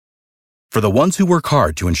For the ones who work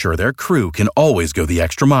hard to ensure their crew can always go the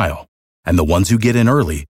extra mile, and the ones who get in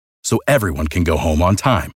early so everyone can go home on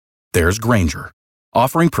time, there's Grainger,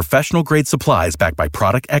 offering professional-grade supplies backed by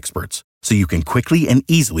product experts so you can quickly and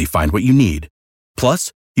easily find what you need.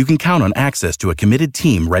 Plus, you can count on access to a committed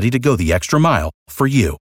team ready to go the extra mile for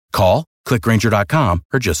you. Call, click Grainger.com,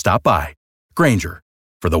 or just stop by. Grainger,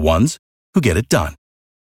 for the ones who get it done.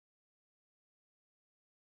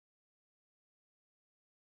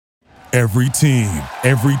 Every team,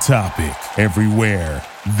 every topic, everywhere.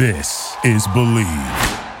 This is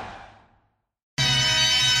Believe.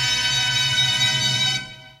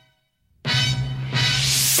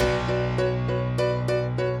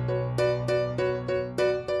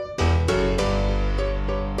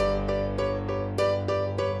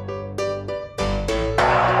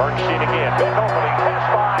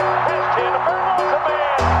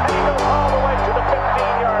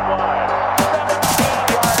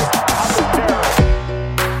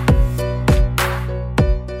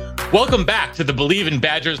 Welcome back to the Believe in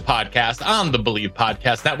Badgers podcast on the Believe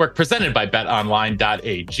Podcast Network, presented by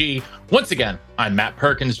betonline.ag. Once again, I'm Matt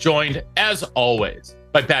Perkins, joined, as always,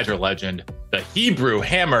 by Badger legend, the Hebrew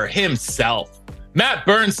Hammer himself, Matt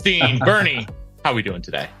Bernstein. Bernie, how are we doing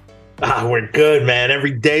today? We're good, man.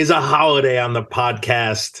 Every day's a holiday on the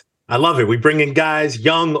podcast. I love it. We bring in guys,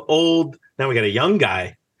 young, old. Now we got a young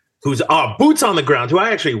guy who's boots on the ground, who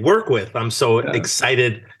I actually work with. I'm so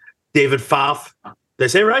excited. David Pfaff. Did I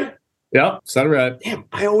say it right? Yeah, said it right. Damn,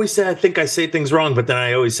 I think I say things wrong, but then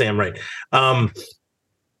I always say I'm right.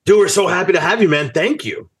 Dude, we're so happy to have you, man. Thank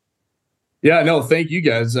you. Yeah, no, thank you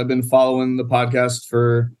guys. I've been following the podcast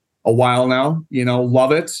for a while now.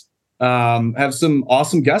 Love it. Have some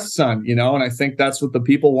awesome guests on, and I think that's what the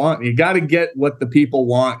people want. You got to get what the people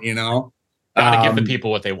want, Got to give the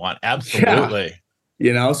people what they want. Absolutely.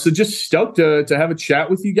 Yeah. So just stoked to have a chat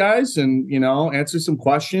with you guys and, answer some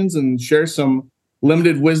questions and share some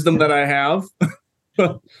limited wisdom that I have.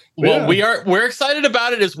 Well, we're excited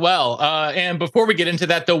about it as well. And before we get into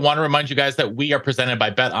that, though, want to remind you guys that we are presented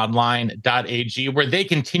by betonline.ag, where they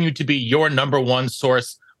continue to be your number one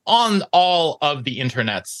source on all of the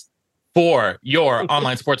internets for your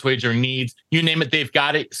online sports wagering needs. You name it, they've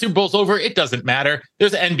got it. Super Bowl's over, it doesn't matter.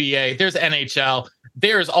 There's NBA, there's NHL,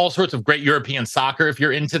 there's all sorts of great European soccer if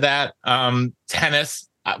you're into that. Tennis,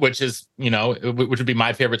 which is, which would be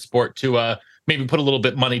my favorite sport to maybe put a little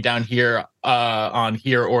bit money down here on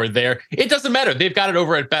here or there. It doesn't matter. They've got it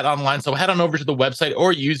over at BetOnline. So head on over to the website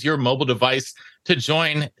or use your mobile device to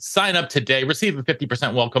join. Sign up today. Receive a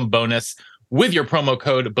 50% welcome bonus with your promo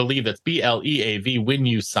code BELIEVE. That's BLEAV when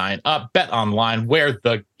you sign up. BetOnline, where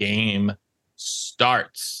the game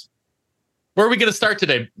starts. Where are we going to start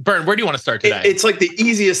today? Bern, where do you want to start today? It's like the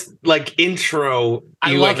easiest intro.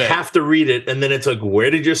 You have to read it, and then it's like,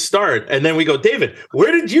 where did you start? And then we go, David,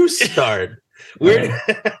 where did you start?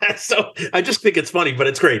 So I just think it's funny, but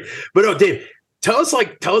it's great. But no, Dave, tell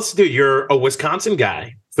us, dude, you're a Wisconsin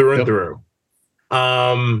guy through and through.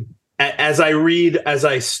 As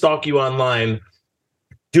I stalk you online,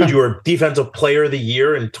 dude, you were Defensive Player of the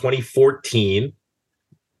Year in 2014.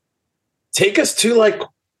 Take us to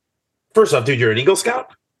first off, dude, you're an Eagle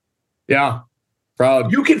Scout? Yeah.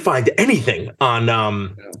 Proud. You can find anything on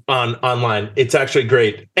online. It's actually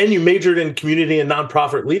great. And you majored in community and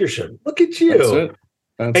nonprofit leadership. Look at you.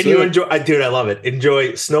 That's it. You enjoy, dude, I love it.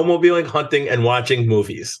 Enjoy snowmobiling, hunting, and watching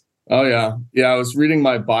movies. Oh, yeah. Yeah, I was reading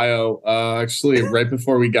my bio actually right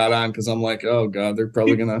before we got on because I'm like, oh, God, they're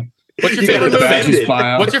probably going to. What's your favorite movie?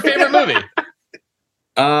 What's your favorite movie?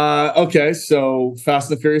 Okay, so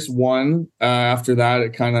Fast and the Furious 1. After that,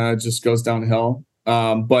 it kind of just goes downhill.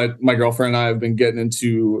 But my girlfriend and I have been getting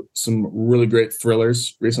into some really great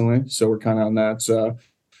thrillers recently. So we're kind of on that.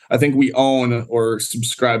 I think we own or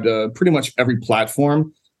subscribe to pretty much every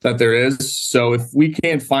platform that there is. So if we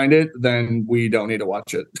can't find it, then we don't need to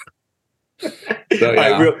watch it. So,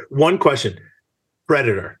 yeah. One question.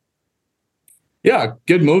 Predator. Yeah,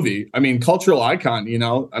 good movie. I mean, cultural icon,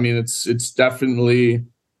 I mean, it's definitely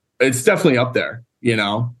up there,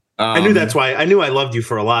 I knew that's why I loved you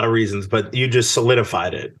for a lot of reasons, but you just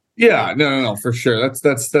solidified it. Yeah, no, for sure.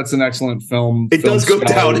 That's an excellent film. It does go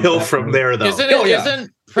downhill from there, though.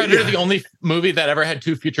 Isn't Predator the only movie that ever had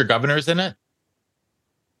two future governors in it?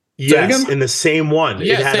 Yes, in the same one.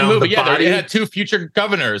 Yeah, same movie. Yeah, it had two future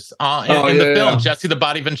governors in the film, Jesse the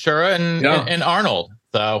Body Ventura and Arnold.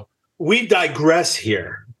 So we digress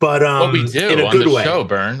here. But we do in a on good the way. show,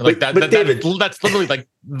 Bern. David, that's literally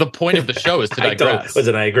the point of the show is to digress.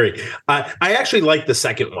 I agree. I actually like the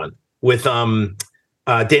second one with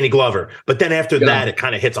Danny Glover, but then after that, it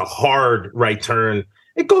kind of hits a hard right turn,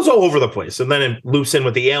 it goes all over the place. And then it loops in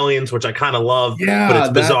with the aliens, which I kind of love, but it's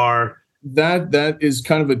bizarre. That is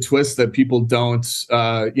kind of a twist that people don't,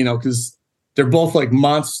 because they're both like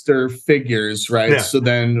monster figures, right? Yeah. So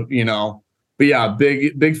then, but yeah,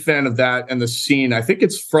 big fan of that. And the scene, I think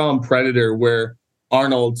it's from Predator, where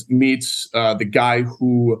Arnold meets the guy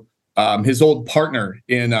who his old partner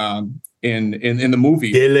in the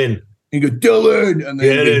movie, Dylan. You go, Dylan, and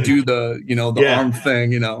then they do the arm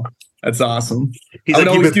thing. That's awesome. He's like,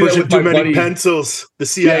 you've been pushing too many pencils. The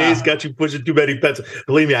CIA's got you pushing too many pencils.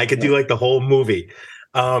 Believe me, I could do like the whole movie.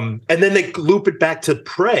 And then they loop it back to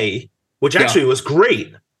Prey, which actually was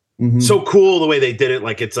great. Mm-hmm. So cool the way they did it.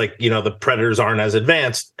 Like, it's like, the Predators aren't as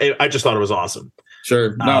advanced. I just thought it was awesome.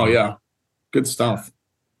 Sure. Good stuff.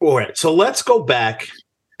 All right. So let's go back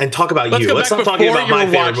and talk about you. Let's not talk about my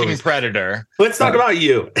favorite movies. Predator. Let's talk about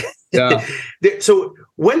you. Yeah. So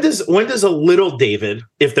when does a little David,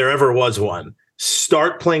 if there ever was one,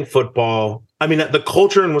 start playing football? I mean, the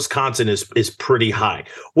culture in Wisconsin is pretty high.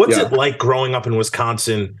 What's it like growing up in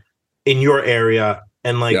Wisconsin in your area?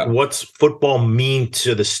 And what's football mean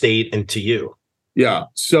to the state and to you? Yeah.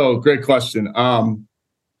 So great question. I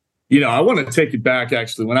want to take it back.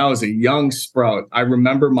 Actually, when I was a young sprout, I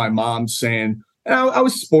remember my mom saying, I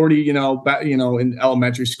was sporty, in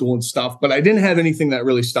elementary school and stuff, but I didn't have anything that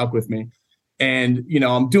really stuck with me. And,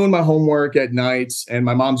 I'm doing my homework at nights, and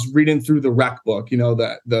my mom's reading through the rec book,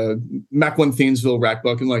 the Mequon Thiensville rec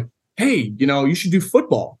book, and like, hey, you should do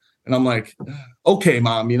football. And I'm like, okay,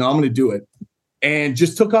 Mom, I'm going to do it. And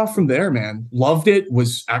just took off from there, man. Loved it.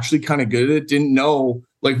 Was actually kind of good at it. Didn't know,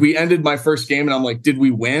 we ended my first game and I'm like, did we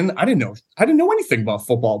win? I didn't know anything about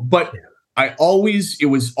football, but it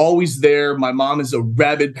was always there. My mom is a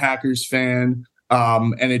rabid Packers fan.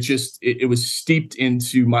 And it was steeped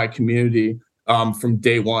into my community from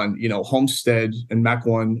day one. Homestead and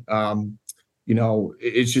Mequon,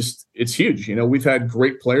 it's huge. We've had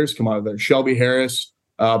great players come out of there. Shelby Harris,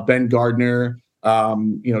 Ben Gardner,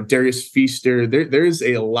 Darius Feaster. There's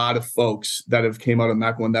a lot of folks that have came out of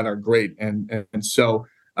Mequon that are great. And so,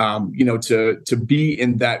 to be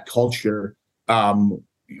in that culture,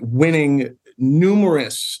 winning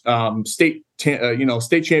numerous state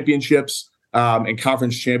championships and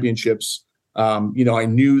conference championships. I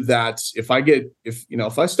knew that if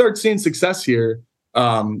I start seeing success here,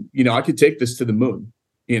 I could take this to the moon.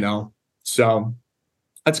 So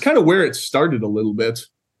that's kind of where it started a little bit.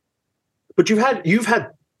 But you've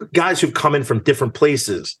had guys who've come in from different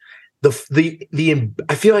places. I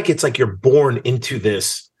feel like it's like you're born into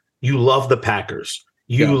this. You love the Packers.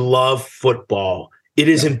 You love football. It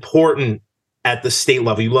is important at the state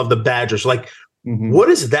level. You love the Badgers. What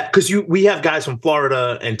is that? Because we have guys from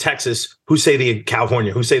Florida and Texas who say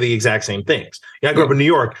California, who say the exact same things. I grew up in New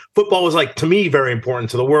York. Football was to me, very important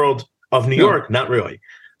to the world of New York. Not really.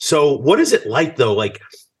 So what is it like though? Like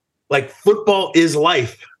football is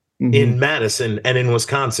life in Madison and in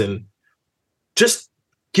Wisconsin. Just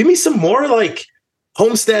give me some more.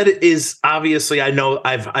 Homestead is obviously, I know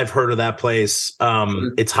I've heard of that place.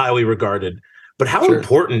 It's highly regarded. But how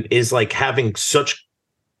important is having such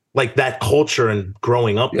that culture and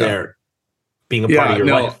growing up there being a part of your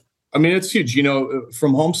life? I mean, it's huge.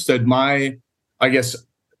 From Homestead, I guess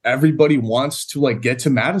everybody wants to get to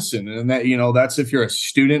Madison, and that that's if you're a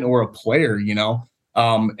student or a player.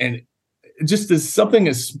 And just as something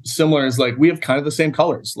as similar as we have kind of the same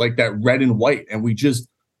colors, like that red and white, and we're just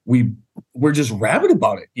rabid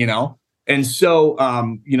about it. And so,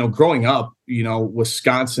 growing up,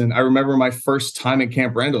 Wisconsin, I remember my first time at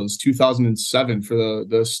Camp Randall was 2007 for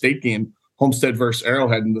the state game, Homestead versus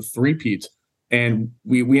Arrowhead in the three-peat. And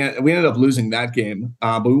we ended up losing that game,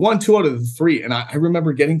 but we won 2 out of the 3. And I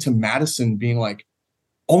remember getting to Madison being like,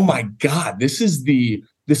 oh my God, this is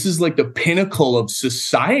like the pinnacle of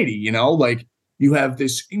society, you have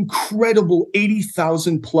this incredible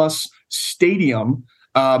 80,000 plus stadium.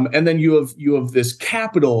 And then you have this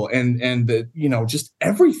Capitol and the, just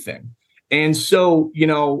everything. And so,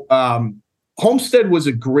 Homestead was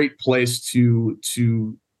a great place to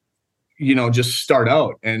just start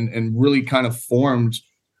out and really kind of formed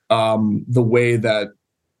the way that,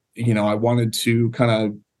 I wanted to kind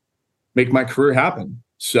of make my career happen.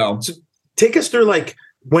 So take us through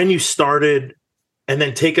when you started, and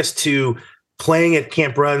then take us to playing at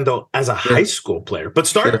Camp Randall as a high school player. But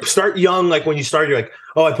start young, when you started, you're like,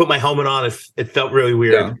 oh, I put my helmet on. It felt really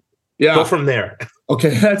weird. Yeah. Go from there. Okay,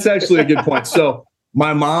 that's actually a good point. So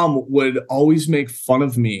my mom would always make fun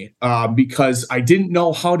of me because I didn't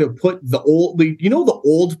know how to put the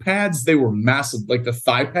old pads, they were massive, like the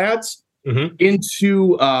thigh pads,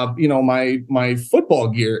 into my football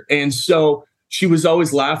gear. And so she was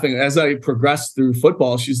always laughing as I progressed through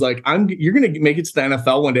football. She's like, you're going to make it to the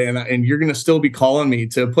NFL one day, and you're going to still be calling me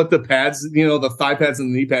to put the pads, the thigh pads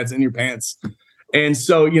and the knee pads in your pants. And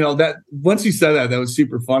so, that once you said that was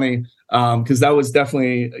super funny, because that was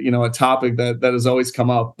definitely, a topic that has always come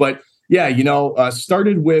up. But yeah,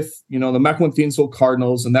 started with, the Mequon-Thiensville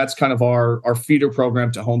Cardinals, and that's kind of our feeder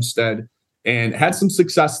program to Homestead, and had some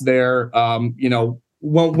success there.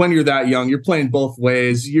 When you're that young, you're playing both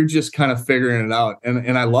ways. You're just kind of figuring it out.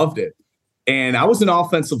 And I loved it. And I was an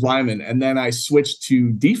offensive lineman. And then I switched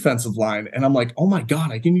to defensive line. And I'm like, oh my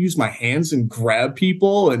God, I can use my hands and grab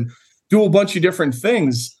people and do a bunch of different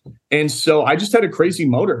things. And so I just had a crazy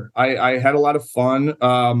motor. I had a lot of fun.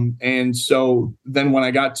 And so then when I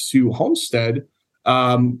got to Homestead,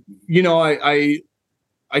 I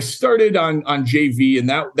started on JV, and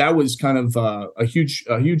that was kind of a huge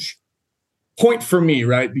point for me,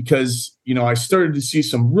 right? Because, I started to see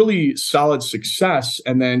some really solid success,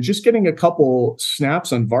 and then just getting a couple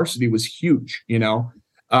snaps on varsity was huge,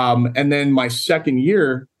 and then my second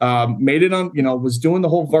year, made it on, was doing the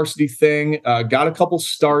whole varsity thing, got a couple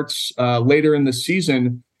starts later in the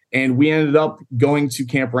season, and we ended up going to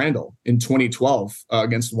Camp Randall in 2012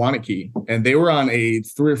 against Waunakee, and they were on a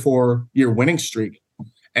 3 or 4 year winning streak.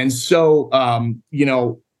 And so,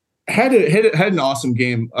 had an awesome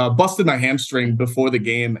game, busted my hamstring before the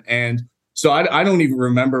game. And so I don't even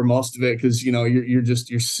remember most of it, because, you're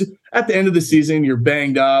at the end of the season, you're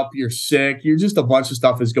banged up, you're sick, you're just a bunch of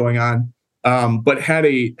stuff is going on. But had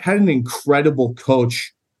an incredible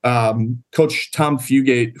coach, Coach Tom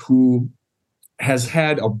Fugate, who has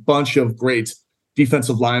had a bunch of great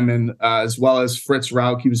defensive linemen, as well as Fritz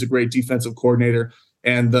Rauch. He was a great defensive coordinator.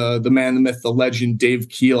 And the man, the myth, the legend, Dave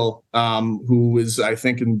Keel, who is, I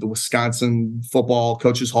think, in the Wisconsin Football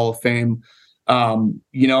Coaches Hall of Fame, and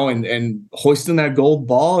hoisting that gold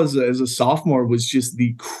ball as a sophomore was just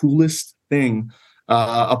the coolest thing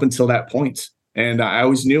up until that point. And I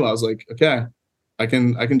always knew, I was like, okay, I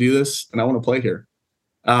can do this, and I want to play here.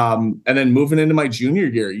 And then moving into my junior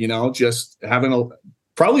year, just having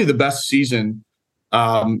probably the best season,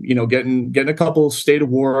 getting a couple of state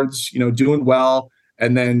awards, doing well.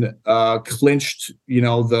 And then clinched,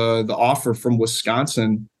 the offer from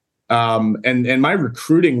Wisconsin. And my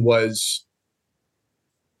recruiting was,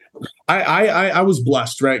 I was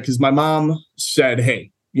blessed, right? Because my mom said, hey,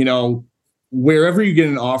 wherever you get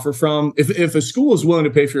an offer from, if a school is willing to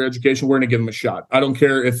pay for your education, we're going to give them a shot. I don't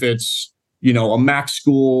care if it's, a MAC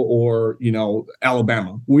school or,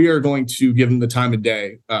 Alabama. We are going to give them the time of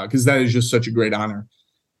day, because that is just such a great honor.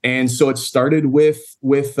 And so it started with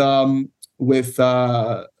Western Michigan, with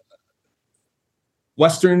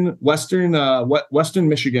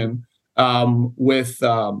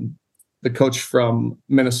the coach from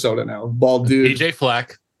Minnesota now, bald dude, PJ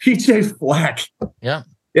Flack.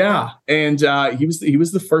 Yeah, and he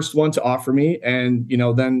was the first one to offer me, and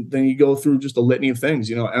then you go through just a litany of things,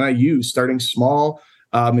 NIU, starting small,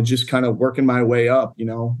 and just kind of working my way up.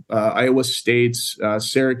 Iowa State,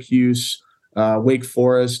 Syracuse, Wake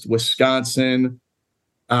Forest, Wisconsin.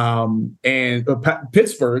 And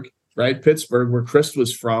Pittsburgh, right? Pittsburgh, where Chris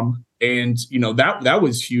was from. And, that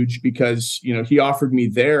was huge, because, he offered me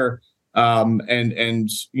there, and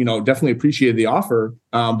definitely appreciated the offer.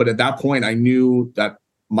 But at that point, I knew that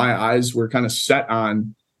my eyes were kind of set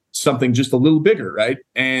on something just a little bigger. Right.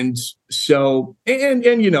 And so, and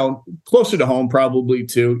closer to home probably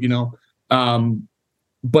too,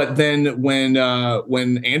 but then when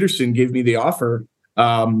Anderson gave me the offer,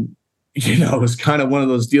 it was kind of one of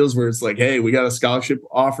those deals where it's like, hey, we got a scholarship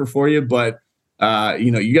offer for you, but,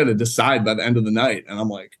 you got to decide by the end of the night. And I'm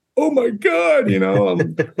like, oh my God,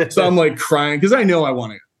 so I'm like crying, because I know I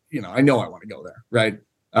want to go there. Right.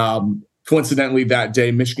 Coincidentally, that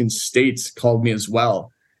day, Michigan State called me as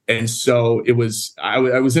well. And so it was, I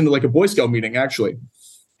was into like a Boy Scout meeting, actually.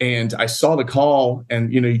 And I saw the call,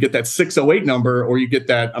 and, you get that 608 number, or you get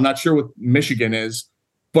that, I'm not sure what Michigan is,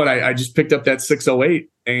 but I just picked up that 608,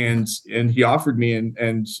 and he offered me, and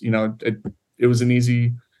it was an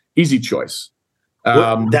easy choice.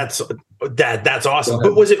 That's awesome.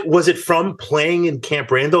 But was it from playing in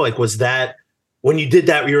Camp Randall? Like, was that when you did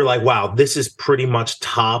that, you were like, wow, this is pretty much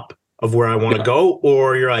top of where I want to go?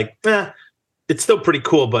 Or you're like, it's still pretty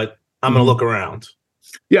cool, but I'm going to look around.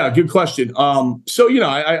 Yeah, good question. So,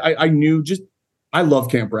 I knew I love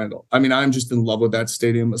Camp Randall. I mean, I'm just in love with that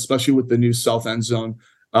stadium, especially with the new South End Zone.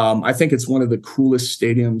 I think it's one of the coolest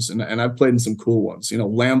stadiums, and I've played in some cool ones.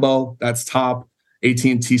 Lambeau, that's top.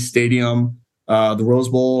 AT&T Stadium, the Rose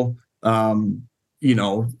Bowl, name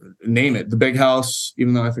it. The Big House,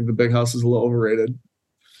 even though I think the Big House is a little overrated.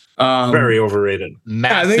 Very overrated.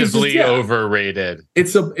 Massively overrated.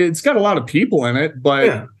 It's got a lot of people in it,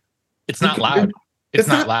 but it's not loud. It's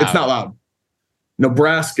not loud. It's not loud.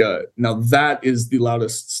 Nebraska. Now that is the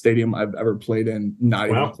loudest stadium I've ever played in. Not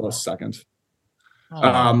even a close second.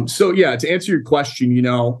 So yeah, to answer your question,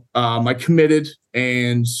 I committed,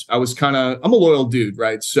 and I'm a loyal dude,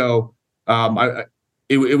 right? So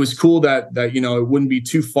it was cool that it wouldn't be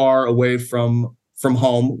too far away from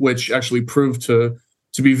home, which actually proved to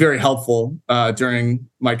be very helpful during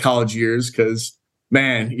my college years. Because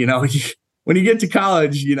man, when you get to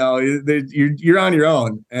college, you're on your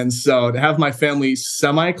own, and so to have my family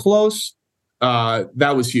semi close,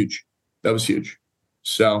 that was huge. That was huge.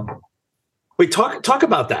 So. Wait, talk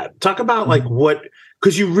about that. Talk about like what,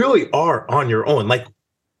 because you really are on your own. Like,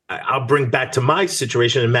 I'll bring back to my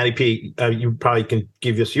situation, and Matty P, you probably can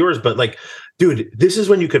give us yours, but like, dude, this is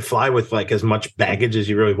when you could fly with like as much baggage as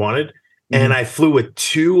you really wanted. And I flew with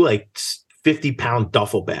 2 like 50-pound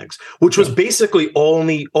duffel bags, which was basically all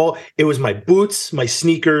it was my boots, my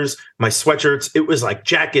sneakers, my sweatshirts. It was like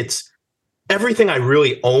jackets, everything I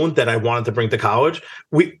really owned that I wanted to bring to college.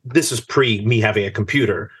 This is pre me having a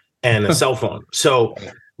computer and a cell phone. So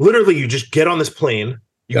literally you just get on this plane,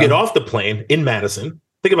 you get off the plane in Madison.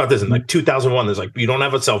 Think about this in like 2001, there's like, you don't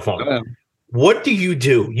have a cell phone. What do?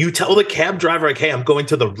 You tell the cab driver, like, hey, I'm going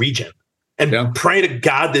to the Regent, and pray to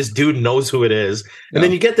God this dude knows who it is. And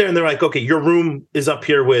then you get there and they're like, okay, your room is up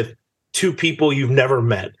here with 2 people you've never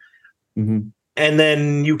met. And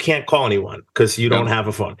then you can't call anyone because you don't have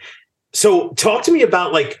a phone. So talk to me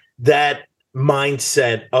about like that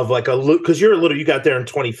mindset of like because you got there in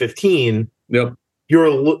 2015. Yep.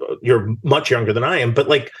 You're much younger than I am, but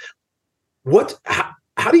like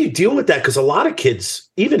how do you deal with that? Because a lot of kids,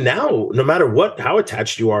 even now, no matter how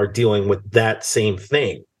attached you are, dealing with that same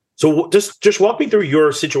thing. So just walk me through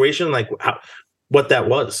your situation, like what that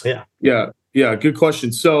was. Yeah. Good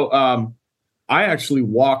question. So I actually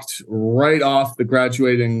walked right off the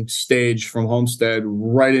graduating stage from Homestead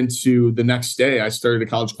right into the next day. I started a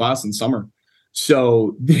college class in summer.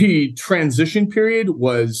 So the transition period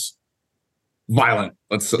was violent.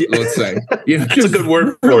 Let's say, that's a good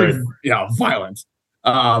word for it. Yeah, violent.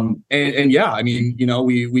 And yeah, I mean,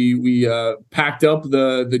 we packed up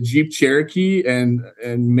the Jeep Cherokee and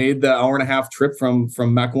made the 1.5-hour trip from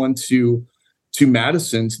Mequon to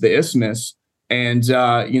Madison to the Isthmus, and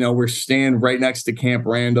we're staying right next to Camp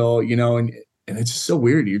Randall, and it's just so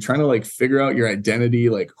weird. You're trying to like figure out your identity,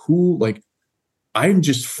 like who, like. I'm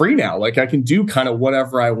just free now. Like I can do kind of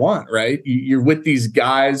whatever I want, right? You're with these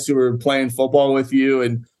guys who are playing football with you,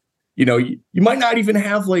 and you might not even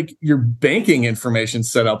have like your banking information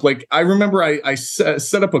set up. Like I remember I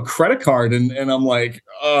set up a credit card and I'm like,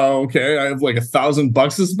 oh, okay, I have like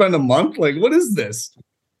 $1,000 to spend a month. Like, what is this?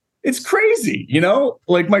 It's crazy,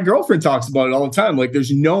 Like my girlfriend talks about it all the time. Like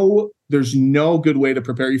there's no good way to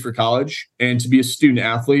prepare you for college and to be a student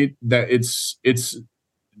athlete that it's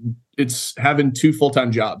having 2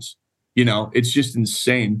 full-time jobs, it's just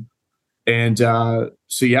insane. And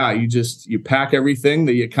so yeah, you pack everything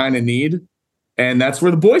that you kind of need, and that's where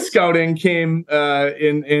the Boy Scouting came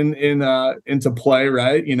into play,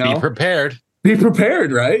 right? Be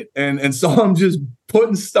prepared, right? And so I'm just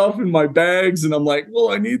putting stuff in my bags, and I'm like,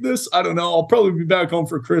 well, I need this. I don't know. I'll probably be back home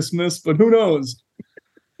for Christmas, but who knows?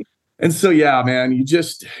 And so yeah, man,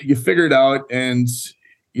 you figure it out, and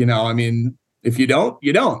I mean, if you don't,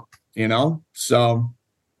 you don't. So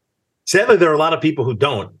sadly, there are a lot of people who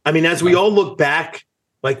don't. I mean, as we all look back,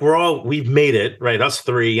 like we've made it, right? Us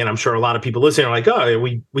 3, and I'm sure a lot of people listening are like, oh,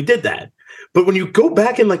 we did that. But when you go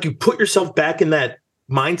back and like you put yourself back in that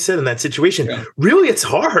mindset and that situation, really, it's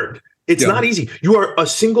hard. It's not easy. You are a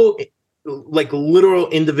single, like literal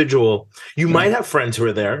individual. You might have friends who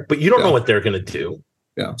are there, but you don't know what they're going to do.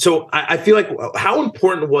 Yeah. So I feel like, how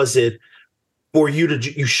important was it for you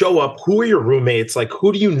you show up? Who are your roommates? Like,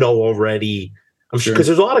 who do you know already? I'm sure because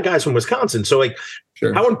there's a lot of guys from Wisconsin. So like,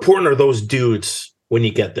 how important are those dudes when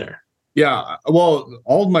you get there? Yeah. Well,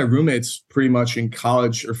 all of my roommates pretty much in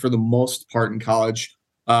college, or for the most part in college,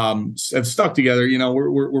 have stuck together.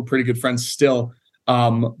 We're pretty good friends still.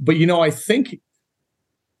 But I think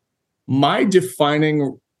my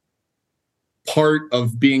defining part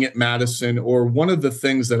of being at Madison, or one of the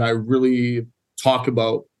things that I really talk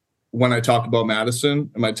about when I talk about Madison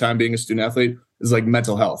and my time being a student athlete, is like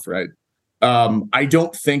mental health, right? I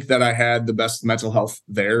don't think that I had the best mental health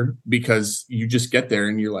there, because you just get there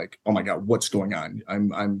and you're like, oh my God, what's going on?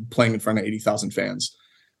 I'm playing in front of 80,000 fans.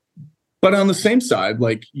 But on the same side,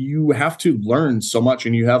 like you have to learn so much,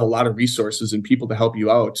 and you have a lot of resources and people to help you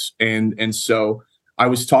out. And so I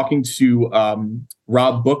was talking to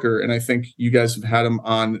Rob Booker, and I think you guys have had him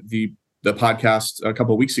on the podcast a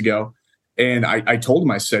couple of weeks ago. And I told him,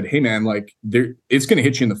 I said, hey man, like it's going to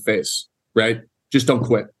hit you in the face, right? Just don't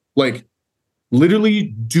quit. Like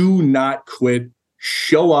literally do not quit,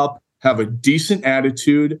 show up, have a decent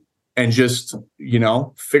attitude, and just,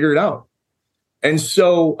 figure it out. And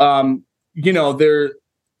so,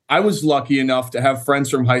 I was lucky enough to have friends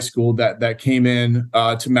from high school that came in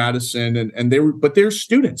to Madison, and they're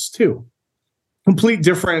students too. Complete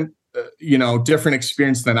different, different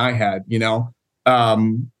experience than I had.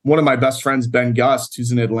 One of my best friends, Ben Gust,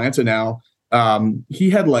 who's in Atlanta now, he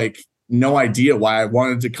had like no idea why I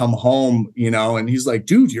wanted to come home, and he's like,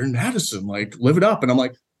 dude, you're in Madison, like live it up. And I'm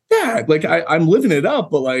like, yeah, like I'm living it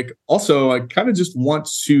up, but like also I kind of just want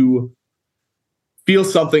to feel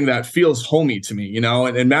something that feels homey to me,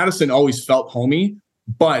 and Madison always felt homey,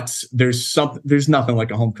 but there's nothing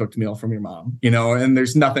like a home cooked meal from your mom, and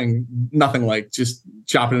there's nothing like just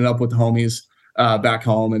chopping it up with the homies back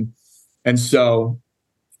home. And so,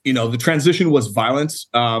 the transition was violent,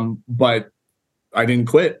 but I didn't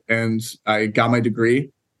quit, and I got my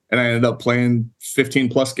degree, and I ended up playing 15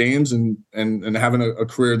 plus games and having a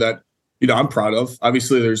career that, I'm proud of.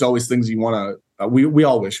 Obviously there's always things you want to, we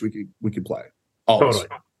all wish we could play. Always,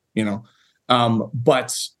 totally.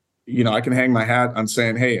 But I can hang my hat on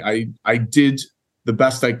saying, hey, I did the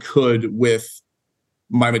best I could with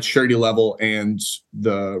my maturity level and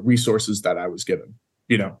the resources that I was given.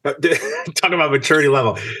 Talk about maturity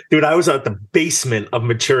level, dude. I was at the basement of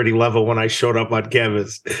maturity level when I showed up on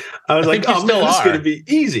campus. I was like, oh man, this is going to be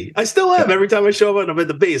easy. I still am. Every time I show up, I'm in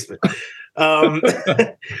the basement.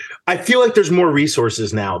 I feel like there's more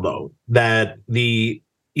resources now, though, that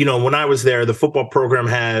when I was there, the football program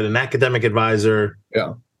had an academic advisor.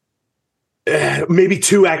 Yeah. Maybe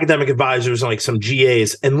 2 academic advisors and like some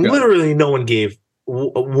GAs, and literally no one gave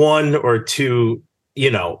 1 or 2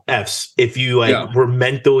 F's if you were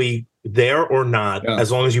mentally there or not, as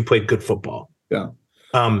long as you played good football. Yeah.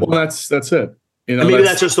 Well, that's it. Maybe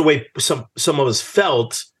that's just the way some of us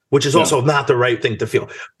felt, which is also not the right thing to feel.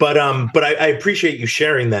 But I appreciate you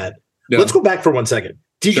sharing that. Yeah. Let's go back for 1 second.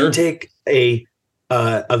 Did you take a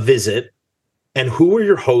visit, and who were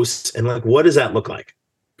your hosts, and like what does that look like?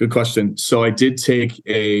 Good question. So I did take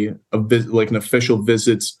a visit, like an official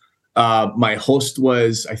visit. My host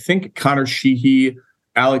was, I think, Connor Sheehy,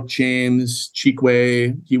 Alec James,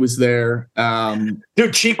 Chikwe. He was there.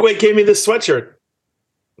 Dude, Chikwe gave me this sweatshirt.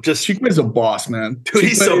 Chikwe's a boss, man. Dude,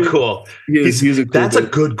 he's so cool. He's a cool that's dude. A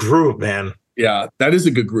good group, man. Yeah, that is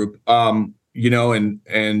a good group. But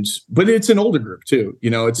it's an older group too.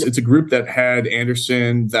 It's a group that had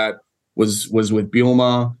Anderson, that was with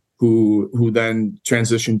Bielema, who then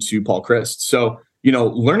transitioned to Paul Christ. So,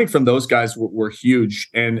 learning from those guys were huge.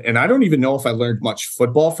 And I don't even know if I learned much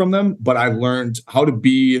football from them, but I learned how to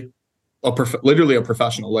be literally a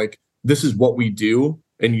professional. Like, this is what we do,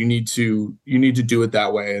 and you need to do it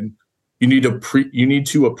that way. And you need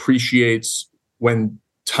to appreciate when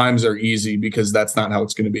times are easy, because that's not how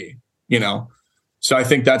it's going to be, So I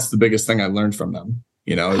think that's the biggest thing I learned from them.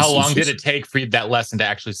 How long did it take for that lesson to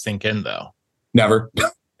actually sink in, though? Never.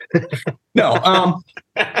 No,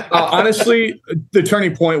 honestly, the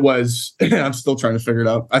turning point was, I'm still trying to figure it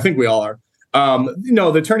out. I think we all are.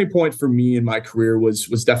 The turning point for me in my career was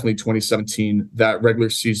definitely 2017, that regular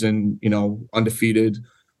season, undefeated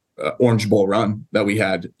Orange Bowl run that we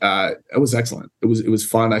had. It was excellent. It was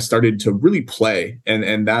fun. I started to really play,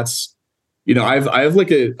 and that's, I have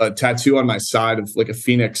like a tattoo on my side of like a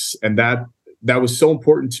phoenix, and that was so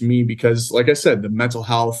important to me because, like I said, the mental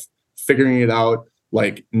health, figuring it out,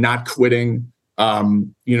 like not quitting,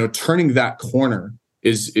 turning that corner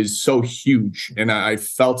is so huge. And I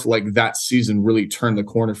felt like that season really turned the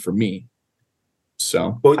corner for me.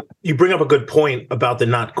 So, well, you bring up a good point about the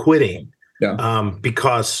not quitting. Yeah.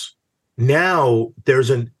 Because now there's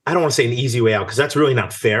I don't want to say an easy way out, because that's really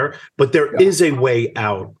not fair, but there is a way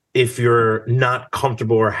out if you're not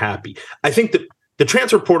comfortable or happy. I think that the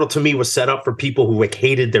transfer portal to me was set up for people who like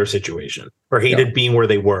hated their situation or hated being where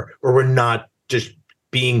they were, or were not just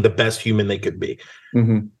being the best human they could be.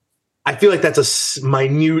 Mm-hmm. I feel like that's a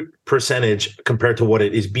minute percentage compared to what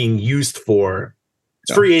it is being used for.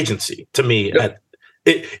 It's free agency to me. Yeah.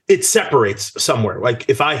 It separates somewhere. Like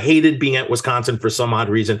if I hated being at Wisconsin for some odd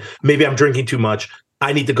reason, maybe I'm drinking too much,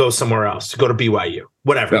 I need to go somewhere else, to go to BYU,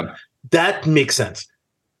 whatever. Yeah. That makes sense.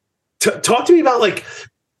 Talk to me about, like,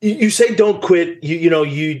 you say don't quit.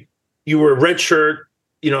 You were a red shirt,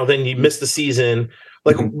 then you missed the season.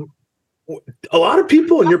 Like, a lot of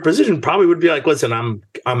people in your position probably would be like, listen,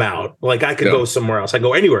 I'm out. Like I could go somewhere else. I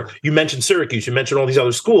go anywhere. You mentioned Syracuse. You mentioned all these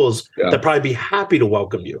other schools that probably be happy to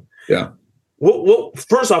welcome you. Yeah. Well,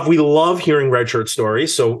 first off, we love hearing redshirt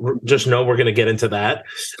stories. So just know we're going to get into that.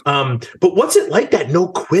 But what's it like, that no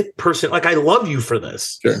quit person? Like, I love you for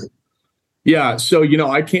this. Sure. Yeah. So,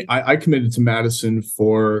 I committed to Madison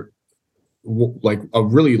for like a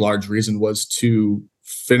really large reason was to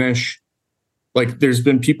finish. Like there's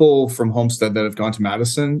been people from Homestead that have gone to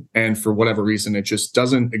Madison, and for whatever reason, it just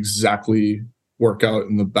doesn't exactly work out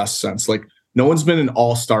in the best sense. Like no one's been an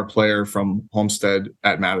all-star player from Homestead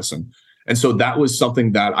at Madison. And so that was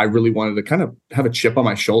something that I really wanted to kind of have a chip on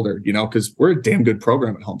my shoulder, because we're a damn good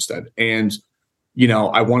program at Homestead. And,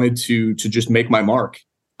 I wanted to just make my mark.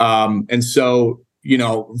 And so,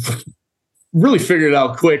 really figured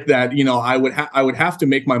out quick that, I would have to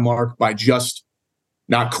make my mark by just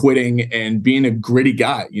not quitting and being a gritty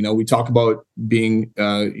guy. We talk about being,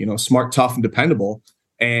 smart, tough, and dependable.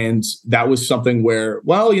 And that was something where,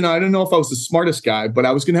 I didn't know if I was the smartest guy, but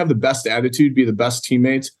I was going to have the best attitude, be the best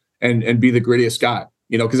teammate, and be the grittiest guy,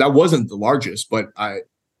 because I wasn't the largest, but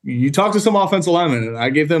you talk to some offensive linemen and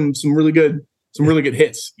I gave them some really good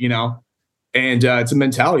hits, and it's a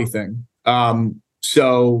mentality thing.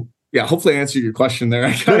 So yeah, hopefully I answered your question there.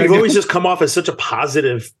 You've always just come off as such a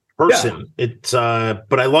positive person. Yeah. It's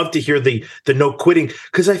but I love to hear the no quitting,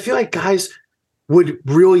 because I feel like guys would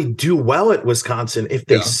really do well at Wisconsin if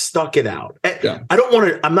they stuck it out. Yeah. I don't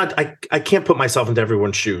want to, I can't put myself into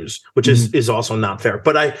everyone's shoes, which is also not fair.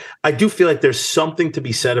 But I do feel like there's something to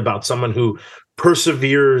be said about someone who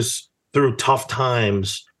perseveres through tough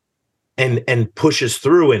times and pushes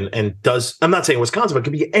through and does, I'm not saying Wisconsin, but it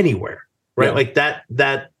could be anywhere, right? Yeah. Like that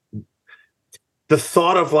the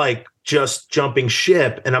thought of like just jumping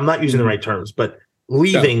ship, and I'm not using the right terms, but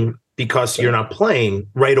leaving because you're not playing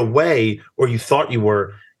right away or you thought you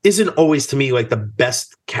were, isn't always to me like the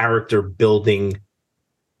best character building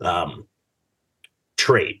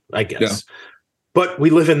trait, I guess. Yeah. But we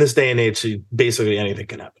live in this day and age, so basically anything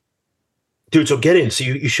can happen. Dude, so get in. So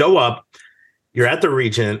you show up, you're at the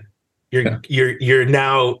Regent, you're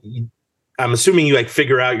now, I'm assuming you like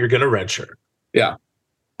figure out you're gonna redshirt. Yeah.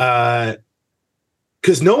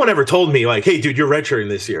 Because no one ever told me like, hey, dude, you're redshirting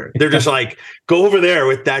this year. They're just like, go over there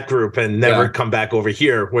with that group and never come back over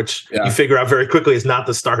here, which you figure out very quickly is not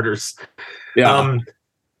the starters. Yeah.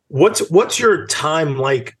 What's your time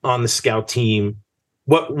like on the scout team?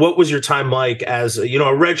 What was your time like as a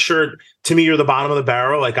redshirt? To me, you're the bottom of the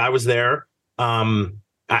barrel. Like I was there. I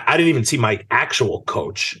didn't even see my actual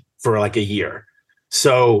coach for like a year.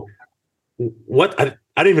 So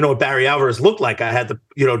I didn't even know what Barry Alvarez looked like. I had to,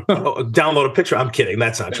 download a picture. I'm kidding.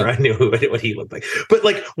 That's not true. I knew what he looked like. But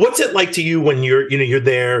like, what's it like to you when you're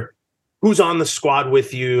there? Who's on the squad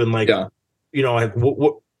with you? And like, like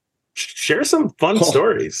what share some fun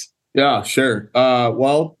stories. Yeah, sure.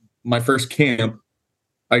 Well, my first camp,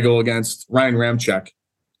 I go against Ryan Ramczyk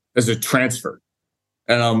as a transfer,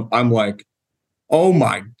 and I'm like, oh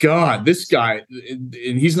my God, this guy, and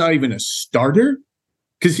he's not even a starter.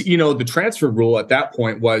 Because, the transfer rule at that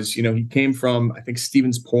point was, he came from, I think,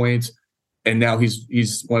 Stevens Point, and now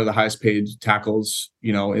he's one of the highest paid tackles,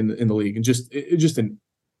 in the league, and just the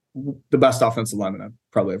best offensive lineman I've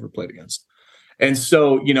probably ever played against. And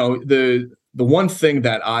so, the one thing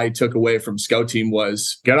that I took away from scout team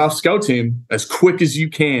was get off scout team as quick as you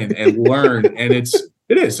can and learn. And it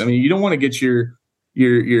is. I mean, you don't want to get your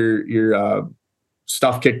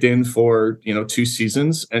stuff kicked in for 2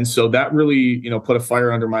 seasons, and so that really put a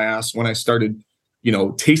fire under my ass when I started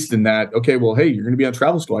tasting that. Okay, well, hey, you're going to be on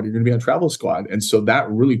travel squad. You're going to be on travel squad, and so that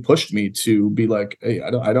really pushed me to be like, hey,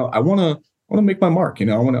 I want to make my mark.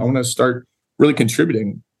 I want to start really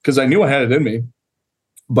contributing, because I knew I had it in me.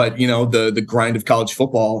 But the grind of college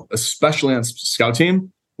football, especially on scout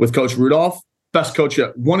team with Coach Rudolph, best coach,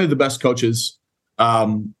 one of the best coaches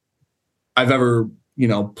I've ever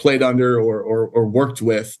played under or worked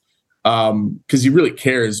with, because he really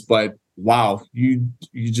cares. But wow, you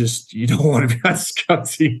don't want to be on scout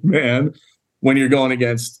team, man, when you're going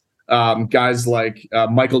against guys like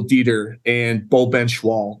Michael Dieter and Bo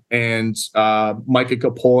Benchwall and Micah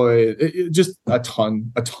Kapoy, just a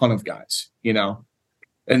ton of guys,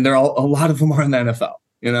 and a lot of them are in the NFL,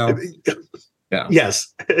 Yeah.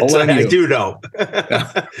 Yes, I do know.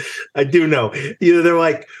 Yeah. I do know. They're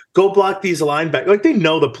like, go block these linebackers. Like they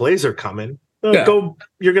know the plays are coming. Go,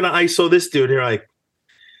 you're gonna ISO this dude. And you're like,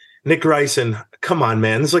 Nick Ryson, come on,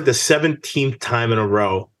 man. This is like the 17th time in a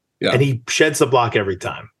row, and he sheds the block every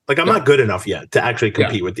time. Like I'm not good enough yet to actually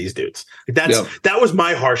compete with these dudes. Like, that was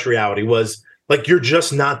my harsh reality. Was like you're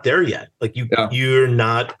just not there yet. Like you're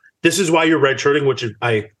not this is why you're redshirting, which is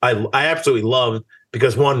I absolutely love,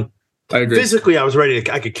 because one, I agree. Physically, I was ready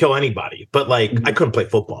I could kill anybody, but like I couldn't play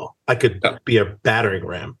football. I could be a battering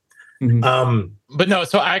ram. But no,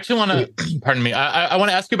 so I actually want to, pardon me, I want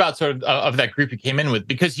to ask you about sort of that group you came in with,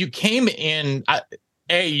 because you came in,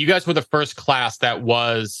 you guys were the first class that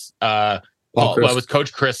was was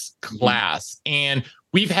Coach Chris' class. And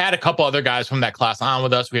we've had a couple other guys from that class on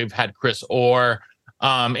with us. We've had Chris Orr,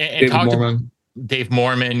 and talked to Dave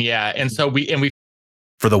Mormon. Yeah. And so we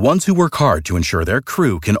For the ones who work hard to ensure their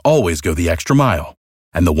crew can always go the extra mile,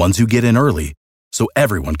 and the ones who get in early so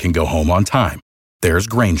everyone can go home on time, there's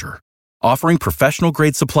Grainger, offering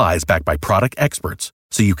professional-grade supplies backed by product experts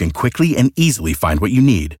so you can quickly and easily find what you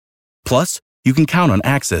need. Plus, you can count on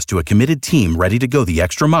access to a committed team ready to go the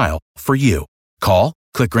extra mile for you. Call,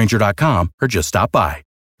 click Grainger.com, or just stop by.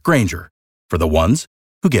 Grainger, for the ones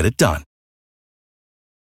who get it done.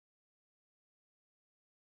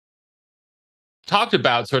 Talked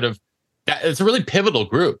about sort of that it's a really pivotal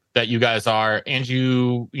group that you guys are, and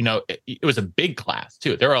it was a big class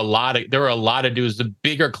too. There were a lot of dudes, a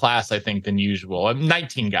bigger class I think than usual.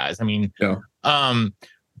 19 guys. I mean,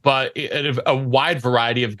 but a wide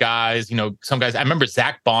variety of guys. Some guys. I remember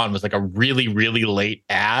Zach Bond was like a really, really late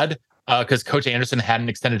ad because Coach Anderson hadn't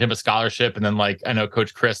extended him a scholarship, and then I know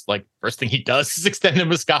Coach Chris, first thing he does is extend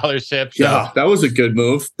him a scholarship. So, yeah, that was a good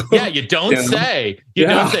move. Yeah, you don't say. You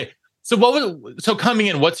don't say. So coming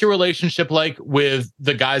in, what's your relationship like with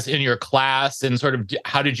the guys in your class, and sort of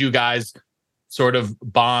how did you guys sort of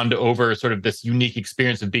bond over sort of this unique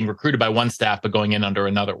experience of being recruited by one staff but going in under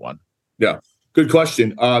another one? Yeah, good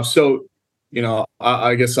question. I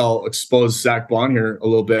guess I'll expose Zach Bond here a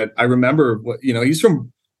little bit. I remember he's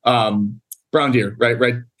from Brown Deer,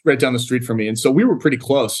 right down the street from me, and so we were pretty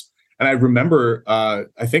close. And I remember,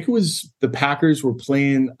 I think it was the Packers were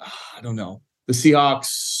playing, I don't know, the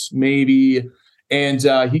Seahawks maybe, and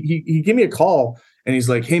he gave me a call, and he's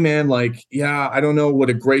like, "Hey man, I don't know what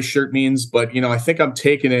a gray shirt means, but I think I'm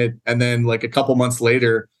taking it." And then a couple months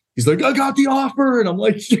later, he's like, "I got the offer," and I'm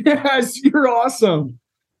like, "Yes, you're awesome."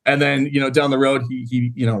 And then down the road,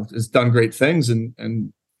 he has done great things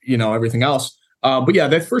and everything else. But yeah,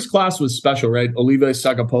 that first class was special, right? Olive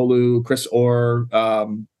Sagapolu, Chris Orr,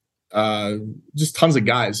 just tons of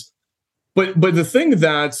guys. But the thing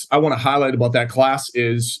that I want to highlight about that class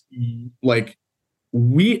is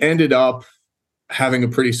we ended up having a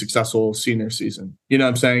pretty successful senior season. You know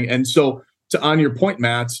what I'm saying? And so on your point,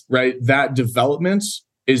 Matt, right, that development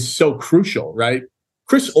is so crucial, right?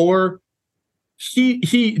 Chris Orr,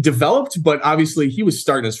 he developed, but obviously he was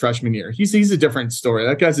starting his freshman year. He's a different story.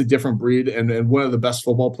 That guy's a different breed, and one of the best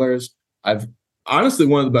football players one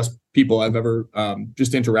of the best people I've ever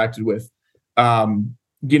just interacted with.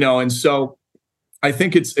 And so I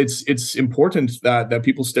think it's important that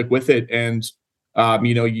people stick with it, and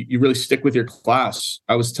you really stick with your class.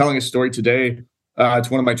 I was telling a story today to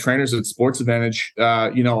one of my trainers at Sports Advantage,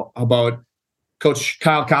 about Coach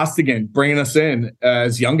Kyle Costigan bringing us in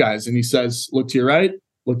as young guys, and he says, "Look to your right,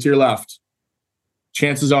 look to your left.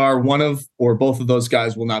 Chances are one of or both of those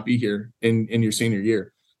guys will not be here in your senior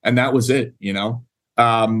year," and that was it.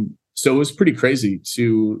 So it was pretty crazy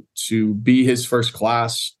to be his first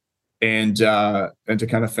class and to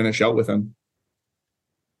kind of finish out with him.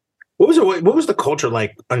 What was the culture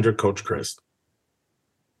like under Coach Chris?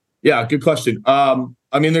 Yeah, good question.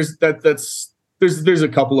 There's a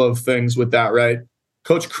couple of things with that, right?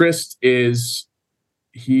 Coach Chris is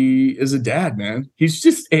a dad, man. He's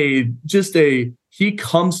he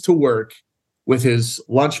comes to work with his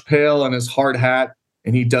lunch pail and his hard hat,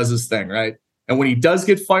 and he does his thing, right? And when he does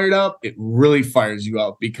get fired up, it really fires you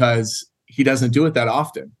up because he doesn't do it that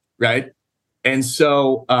often, right? And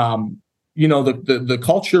so, the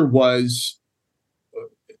culture was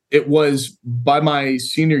by my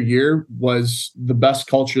senior year was the best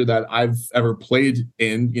culture that I've ever played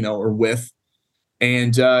in, or with.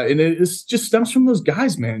 And it just stems from those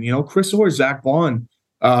guys, man. Chris Orr, Zach Vaughn,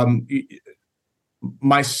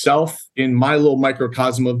 myself in my little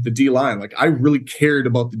microcosm of the D-line. I really cared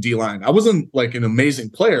about the D-line. I wasn't an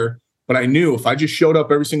amazing player, but I knew if I just showed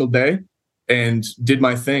up every single day and did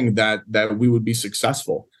my thing that we would be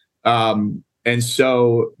successful. And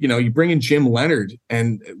so, you bring in Jim Leonard,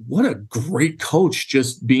 and what a great coach,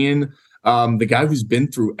 just being the guy who's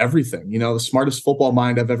been through everything, the smartest football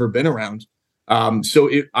mind I've ever been around.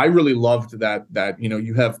 I really loved that,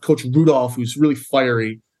 you have Coach Rudolph, who's really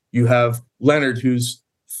fiery. You have Leonard, who's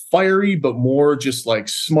fiery, but more just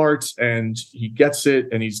smart, and he gets it,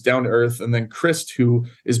 and he's down to earth. And then Chris, who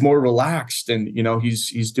is more relaxed, and,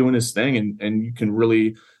 he's doing his thing, and you can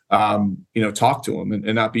really, talk to him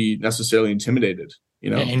and not be necessarily intimidated.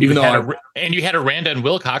 and you had Aranda and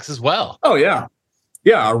Wilcox as well. Oh yeah.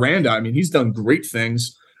 Aranda. I mean, he's done great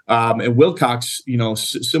things. And Wilcox,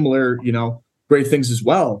 similar, great things as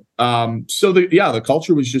well. So the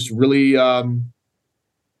culture was just really, I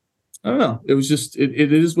don't know. It was just,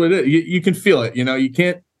 it is what it is. You can feel it, you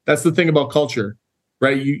can't, that's the thing about culture,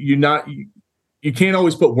 right? You can't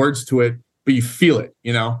always put words to it, but you feel it,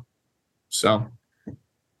 so.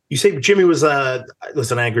 You say Jimmy was,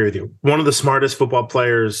 listen, I agree with you. One of the smartest football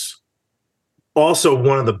players, also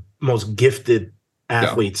one of the most gifted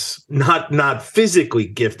athletes, not physically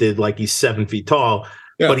gifted like he's 7 feet tall,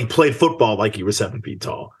 but he played football like he was 7 feet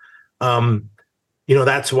tall.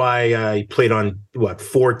 That's why he played on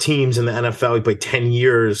 4 teams in the NFL. He played 10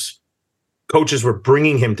 years. Coaches were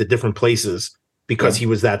bringing him to different places because he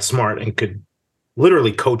was that smart and could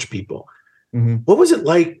literally coach people. Mm-hmm. What was it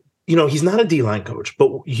like? He's not a D-line coach,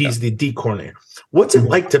 but he's the D coordinator. What's it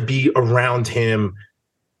like to be around him,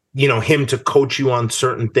 him to coach you on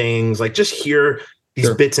certain things, like just hear these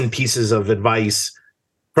bits and pieces of advice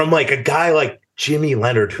from like a guy like Jimmy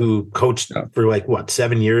Leonhard, who coached for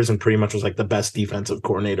 7 years and pretty much was like the best defensive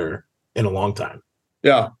coordinator in a long time.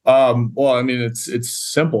 Yeah. Well, I mean, it's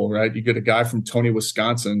simple, right? You get a guy from Tony,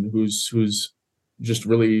 Wisconsin, who's just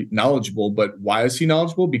really knowledgeable, but why is he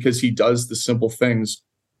knowledgeable? Because he does the simple things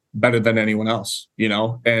better than anyone else,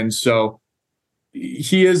 and so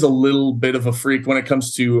he is a little bit of a freak when it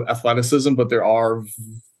comes to athleticism, but there are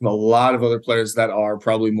a lot of other players that are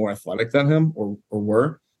probably more athletic than him or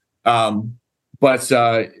were. But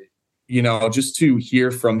just to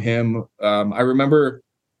hear from him, I remember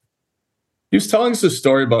he was telling us a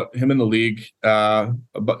story about him in the league, and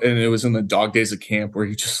it was in the dog days of camp where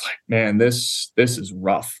he just like, man, this is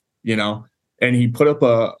rough, and he put up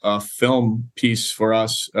a film piece for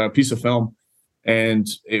us, a piece of film, and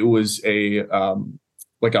it was a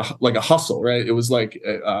hustle, right? It was like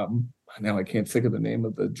now I can't think of the name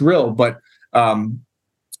of the drill, but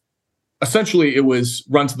essentially it was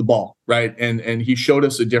run to the ball, right? And he showed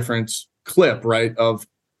us a different clip, right, of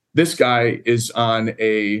this guy is on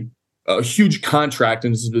a huge contract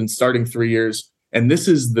and has been starting 3 years. And this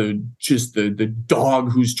is the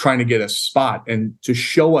dog who's trying to get a spot. And to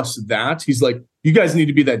show us that, he's like, you guys need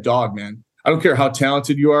to be that dog, man. I don't care how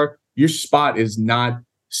talented you are. Your spot is not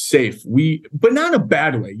safe. But not in a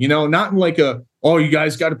bad way, not in like you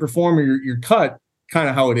guys got to perform or you're cut, kind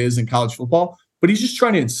of how it is in college football. But he's just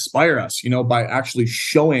trying to inspire us, by actually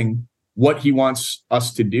showing what he wants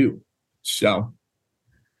us to do. So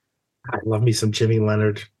I love me some Jimmy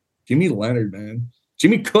Leonhard. Jimmy Leonhard, man.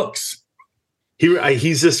 Jimmy cooks.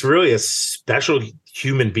 He's just really a special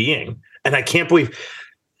human being. And I can't believe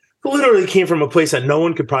literally came from a place that no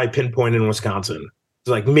one could probably pinpoint in Wisconsin. It's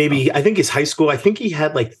like maybe, I think his high school, I think he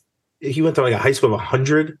had he went to like a high school of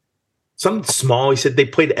 100, something small. He said they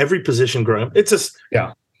played every position growing up. It's just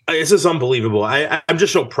unbelievable. I'm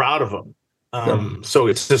just so proud of him. So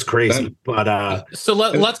it's just crazy. But so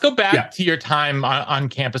let's go back to your time on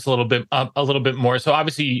campus a little bit more. So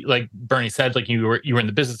obviously, like Bernie said, like you were in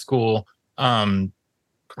the business school,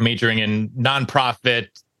 majoring in nonprofit,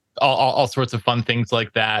 all sorts of fun things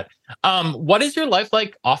like that. What is your life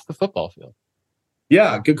like off the football field?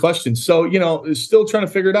 Yeah, good question. So, still trying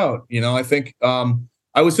to figure it out. I think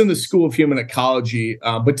I was in the School of Human Ecology,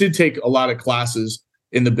 but did take a lot of classes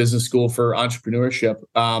in the business school for entrepreneurship.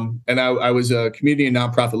 And I was a community and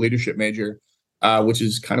nonprofit leadership major, which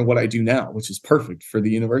is kind of what I do now, which is perfect for the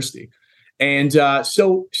university. And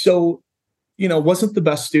so wasn't the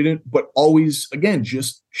best student, but always, again,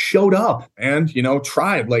 just showed up and,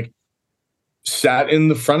 tried, like sat in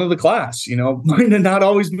the front of the class, might have not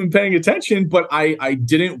always been paying attention, but I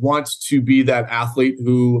didn't want to be that athlete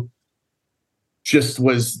who just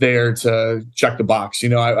was there to check the box.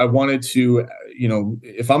 I wanted to,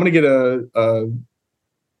 if I'm going to get a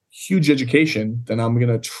huge education, then I'm going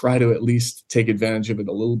to try to at least take advantage of it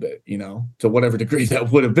a little bit, to whatever degree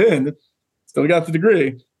that would have been. Still got the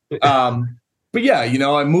degree. But yeah,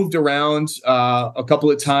 I moved around a couple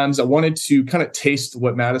of times. I wanted to kind of taste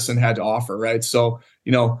what Madison had to offer, right? So,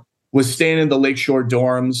 was staying in the Lakeshore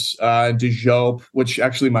dorms, DeJope, which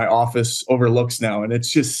actually my office overlooks now. And it's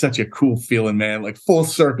just such a cool feeling, man, like full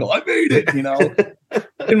circle. I made it,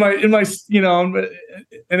 in my,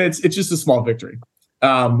 and it's just a small victory.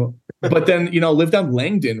 But then, lived on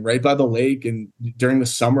Langdon right by the lake and during the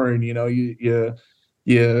summer and, you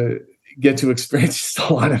get to experience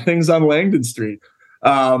a lot of things on Langdon Street.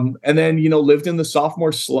 And then, lived in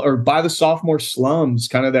the by the sophomore slums,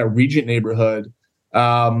 kind of that Regent neighborhood,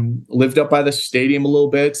 lived up by the stadium a little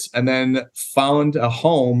bit, and then found a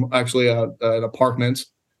home, actually an apartment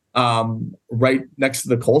right next to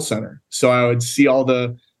the Kohl Center. So I would see all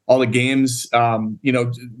the games,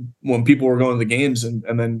 when people were going to the games,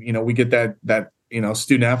 and then, we get that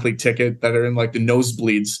student athlete ticket that are in like the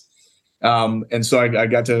nosebleeds. And so I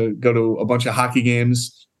got to go to a bunch of hockey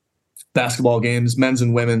games, basketball games, men's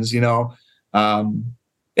and women's,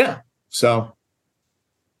 so.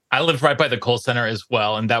 I lived right by the Kohl Center as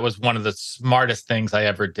well, and that was one of the smartest things I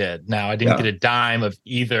ever did. Now, I didn't get a dime of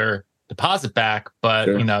either deposit back, but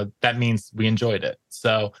that means we enjoyed it.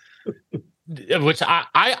 So, which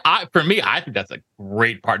I for me, I think that's a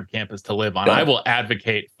great part of campus to live on. I will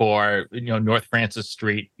advocate for North Francis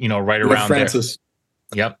Street, right around Francis.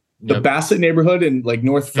 There. Yep. The Bassett neighborhood in like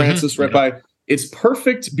North Francis, right by. It's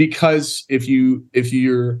perfect because if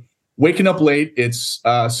you're waking up late, it's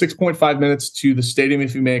 6.5 minutes to the stadium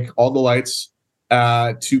if you make all the lights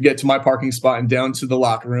to get to my parking spot and down to the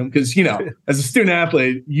locker room. Because, as a student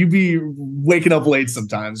athlete, you be waking up late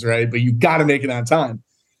sometimes, right? But you got to make it on time.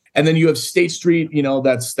 And then you have State Street,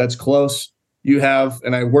 that's close. You have,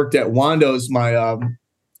 and I worked at Wando's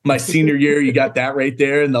my senior year. You got that right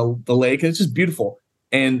there in the lake. And it's just beautiful.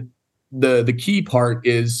 And the key part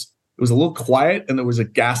is it was a little quiet and there was a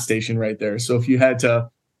gas station right there. So if you had to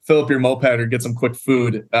fill up your moped or get some quick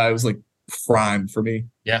food, it was like prime for me.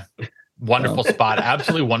 Yeah. Wonderful spot.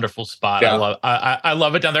 Absolutely wonderful spot. Yeah. I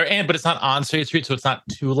love it down there. But it's not on State Street, so it's not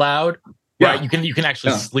too loud. Right. You can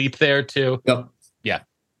actually sleep there too. Yep. Yeah.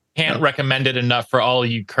 Can't recommend it enough for all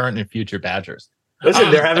you current and future Badgers.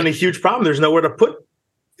 Listen, they're having a huge problem. There's nowhere to put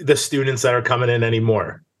the students that are coming in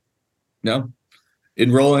anymore. No.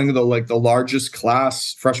 Enrolling the largest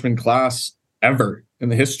freshman class ever in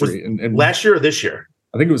the history. And last year or this year?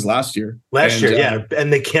 I think it was last year. Last year, yeah.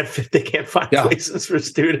 And they can't find places for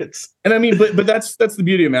students. And I mean, but that's the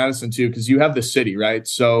beauty of Madison too, because you have the city, right?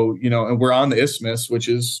 So, and we're on the Isthmus, which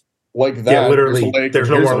is like that. Yeah, literally. There's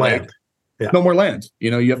no more land. Yeah. No more land.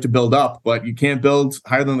 You have to build up, but you can't build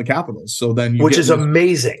higher than the capitals. So then which is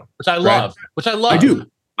amazing. Which I love. I do.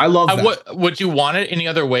 I love that. Would you want it any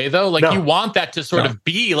other way though? Like you want that to sort of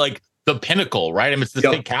be like the pinnacle, right? I mean, it's the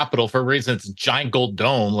state capital for a reason. It's a giant gold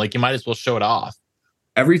dome. Like you might as well show it off.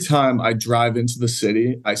 Every time I drive into the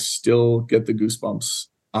city, I still get the goosebumps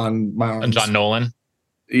on my arms. On John Nolan.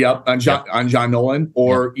 Yep, on John Nolan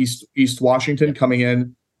or East Washington coming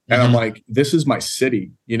in, and I'm like, this is my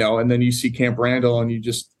city, And then you see Camp Randall, and you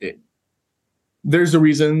just there's a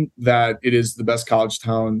reason that it is the best college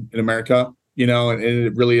town in America, and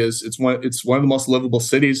it really is. It's one of the most livable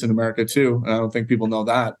cities in America too, and I don't think people know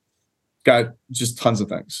that. Got just tons of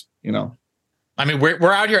things, I mean,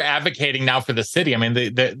 we're out here advocating now for the city. I mean, they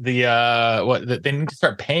need to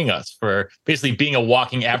start paying us for basically being a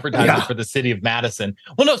walking advertisement for the city of Madison.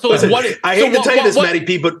 Well, no. So listen, I hate to tell you this, Matty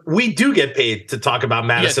P, but we do get paid to talk about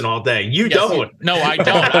Madison all day. You don't. No, I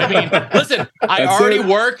don't. I mean, listen, I already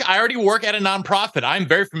work at a nonprofit. I'm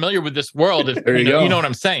very familiar with this world. If you know what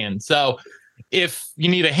I'm saying. So if you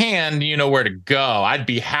need a hand, you know where to go. I'd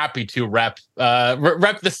be happy to rep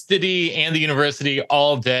the city and the university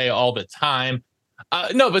all day, all the time.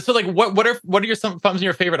 No, but so like, what are some of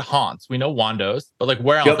your favorite haunts? We know Wando's, but like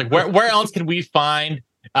where else? Like where else can we find?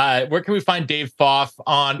 Where can we find Dave Foff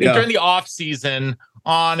during the off season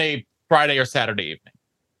on a Friday or Saturday evening?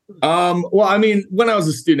 Well, I mean, when I was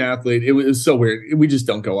a student athlete, it was so weird. We just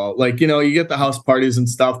don't go out. Like, you get the house parties and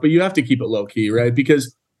stuff, but you have to keep it low key, right?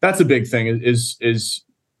 Because that's a big thing is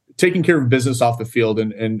taking care of business off the field.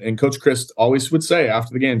 And Coach Chris always would say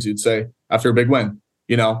after the games, he'd say after a big win,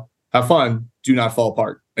 have fun, do not fall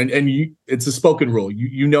apart. And it's a spoken rule.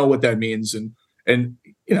 You know what that means. And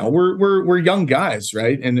we're young guys,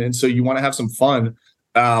 right? And so you want to have some fun.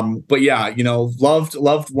 But yeah, loved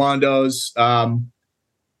Wando's,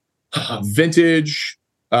 Vintage,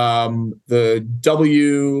 the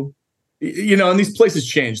W, and these places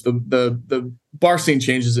change. The bar scene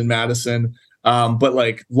changes in Madison. But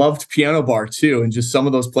like loved Piano Bar too, and just some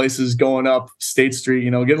of those places going up State Street,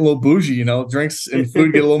 getting a little bougie, drinks and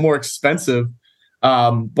food get a little more expensive.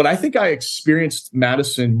 But I think I experienced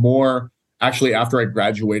Madison more actually after I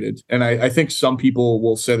graduated, and I think some people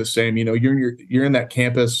will say the same. You're in that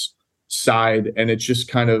campus side, and it's just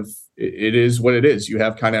kind of it is what it is. You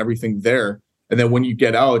have kind of everything there, and then when you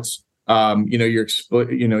get out,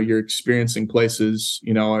 you're experiencing places,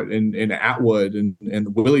 in Atwood and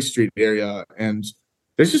the Willie Street area. And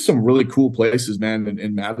there's just some really cool places, man,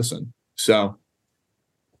 in Madison. So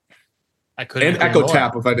I couldn't. And Echo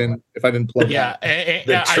Tap if I didn't plug. Yeah.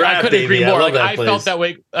 I couldn't agree more. Like I felt that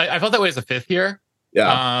way. I felt that way as a fifth year.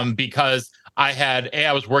 Yeah. Because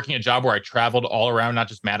I was working a job where I traveled all around, not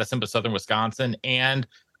just Madison, but Southern Wisconsin. And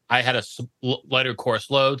I had a lighter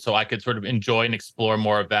course load, so I could sort of enjoy and explore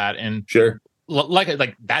more of that. And sure, like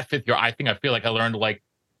that 5th year, I feel like I learned like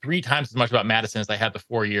 3 times as much about Madison as I had the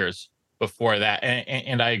 4 years before that.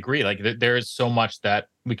 And I agree, like there is so much that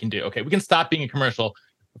we can do. Okay, we can stop being a commercial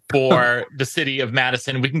for the city of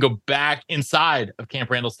Madison. We can go back inside of Camp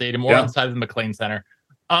Randall Stadium or inside of the McLean Center.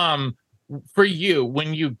 For you,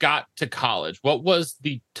 when you got to college, what was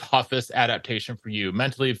the toughest adaptation for you,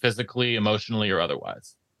 mentally, physically, emotionally, or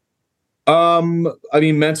otherwise? I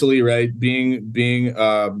mean, mentally, right? Being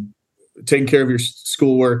taking care of your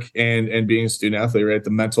schoolwork and being a student athlete, right?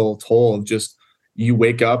 The mental toll of just, you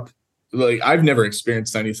wake up, like I've never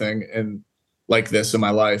experienced anything like this in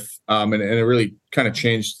my life. And it really kind of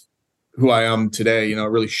changed who I am today. You know, it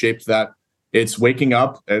really shaped that. It's waking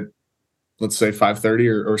up at, let's say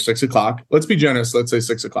 5:30 or 6 o'clock. Let's be generous. Let's say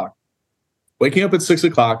 6 o'clock. Waking up at 6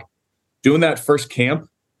 o'clock, doing that first camp,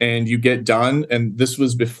 and you get done. And this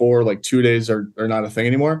was before like 2 days are not a thing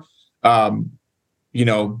anymore. You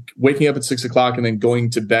know, waking up at 6 o'clock and then going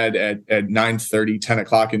to bed at 9:30, 10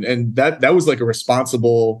 o'clock. And that was like a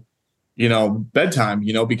responsible, you know, bedtime,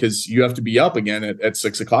 you know, because you have to be up again at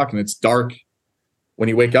 6 o'clock, and it's dark when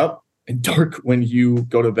you wake up and dark when you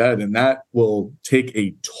go to bed. And that will take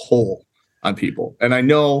a toll on people. And I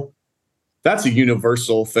know that's a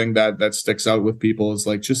universal thing that sticks out with people, is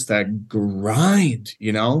like just that grind,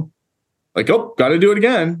 you know, like, oh, got to do it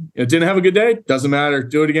again. It didn't have a good day. Doesn't matter.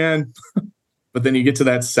 Do it again. But then you get to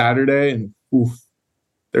that Saturday and oof,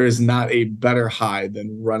 there is not a better high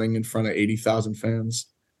than running in front of 80,000 fans.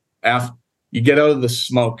 After you get out of the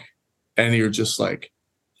smoke and you're just like,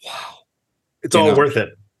 wow, it's all worth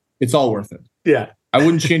it. It's all worth it. Yeah. I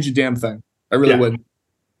wouldn't change a damn thing. I really wouldn't.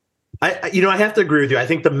 I have to agree with you. I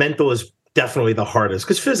think the mental is definitely the hardest,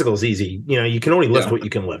 because physical is easy. You know, you can only lift what you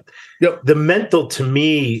can lift. Yep. The mental, to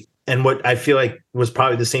me, and what I feel like was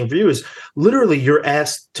probably the same for you, is literally you're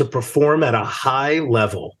asked to perform at a high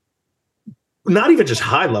level, not even just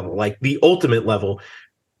high level, like the ultimate level.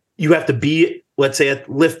 You have to be, let's say, at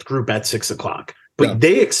lift group at 6 o'clock, but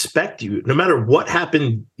they expect you, no matter what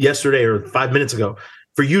happened yesterday or 5 minutes ago,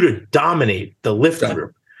 for you to dominate the lift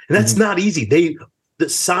group. And that's not easy. The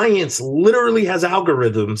science literally has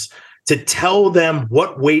algorithms to tell them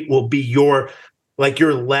what weight will be your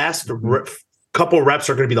last couple reps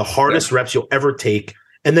are going to be the hardest reps you'll ever take.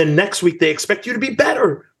 And then next week, they expect you to be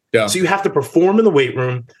better. Yeah. So you have to perform in the weight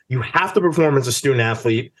room. You have to perform as a student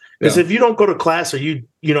athlete. Because if you don't go to class, or you're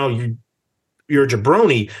a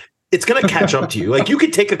jabroni, it's going to catch up to you. Like, you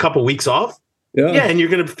could take a couple weeks off. Yeah, and you're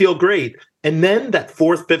going to feel great. And then that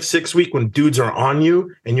 4th, 5th, 6th week, when dudes are on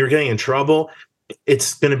you and you're getting in trouble,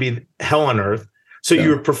 it's going to be hell on earth. So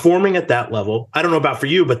you're performing at that level. I don't know about for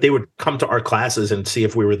you, but they would come to our classes and see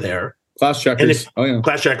if we were there. Class checkers.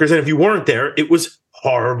 Class checkers. And if you weren't there, it was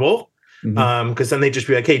horrible. Because then they'd just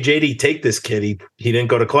be like, hey, JD, take this kid. He didn't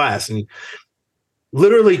go to class. And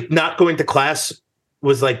literally not going to class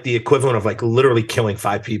was like the equivalent of like literally killing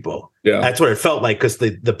 5 people. Yeah. That's what it felt like, because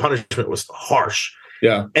the punishment was harsh.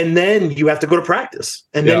 Yeah. And then you have to go to practice.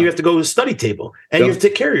 And then you have to go to the study table. And you have to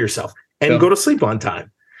take care of yourself and go to sleep on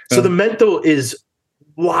time. So the mental is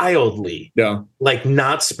wildly like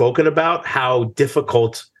not spoken about, how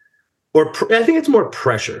difficult, or I think it's more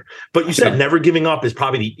pressure. But you said never giving up is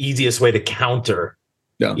probably the easiest way to counter.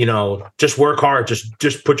 Yeah. You know, just work hard,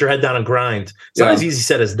 just put your head down and grind. It's not as easy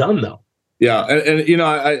said as done, though. Yeah. And you know,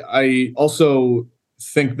 I also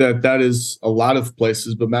think that is a lot of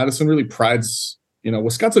places, but Madison really prides, you know,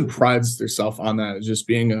 Wisconsin prides themselves on that, as just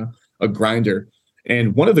being a grinder.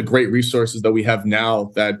 And one of the great resources that we have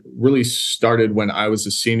now that really started when I was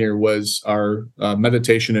a senior was our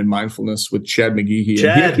meditation and mindfulness with Chad McGehee.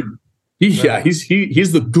 Chad.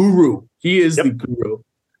 He's the guru. He is the guru.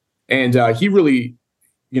 And he really,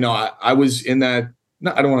 you know, I was in that,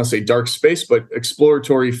 I don't want to say dark space, but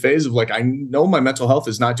exploratory phase of like, I know my mental health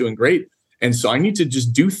is not doing great. And so I need to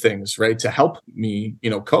just do things, right, to help me,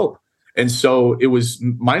 you know, cope. And so it was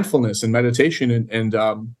mindfulness and meditation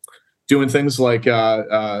and doing things like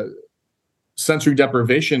sensory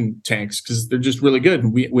deprivation tanks, because they're just really good.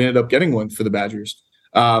 And we ended up getting one for the Badgers.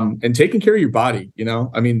 And taking care of your body, you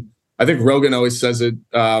know, I mean, I think Rogan always says it.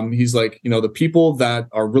 He's like, you know, the people that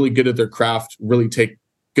are really good at their craft really take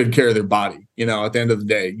good care of their body. You know, at the end of the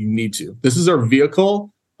day, you need to. This is our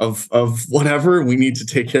vehicle of whatever, and we need to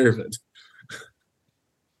take care of it.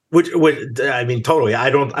 Which I mean, totally.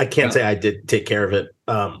 I can't say I did take care of it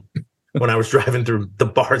when I was driving through the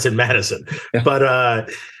bars in Madison. Yeah. But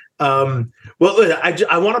well,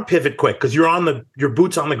 I want to pivot quick, because you're on your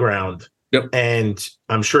boots on the ground. Yep. And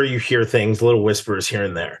I'm sure you hear things, little whispers here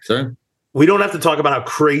and there. Sure. we don't have to talk about how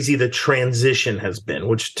crazy the transition has been,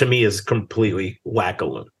 which to me is completely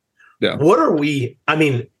wackaloon. Yeah. What are we? I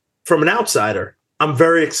mean, from an outsider, I'm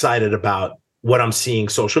very excited about what I'm seeing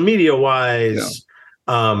social media wise,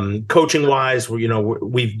 coaching wise.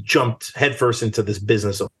 We've jumped headfirst into this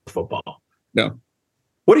business of football. Yeah.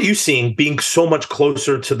 What are you seeing being so much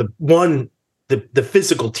closer to the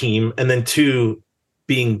physical team, and then 2,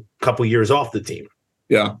 being a couple years off the team?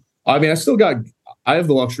 Yeah. I mean, I have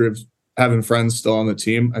the luxury of having friends still on the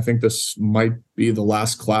team. I think this might be the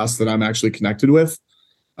last class that I'm actually connected with.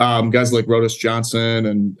 Guys like Rodis Johnson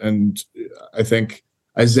and I think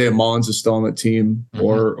Isaiah Mullins is still on the team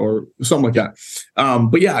or something like that.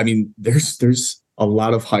 But yeah, I mean, there's a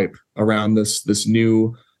lot of hype around this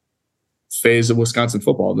new phase of Wisconsin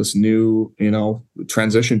football, this new,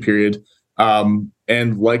 transition period.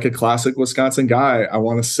 And like a classic Wisconsin guy, I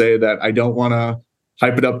want to say that I don't want to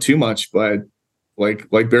hype it up too much, but like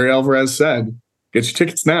Barry Alvarez said, get your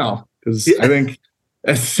tickets now, because I think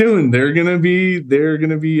as soon they're gonna be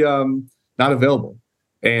not available.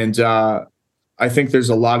 And I think there's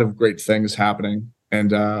a lot of great things happening,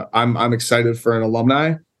 and I'm excited for an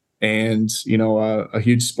alumni and a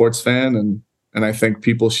huge sports fan, and I think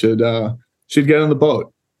people should get on the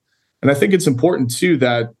boat. And I think it's important too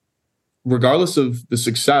that regardless of the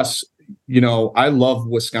success, I love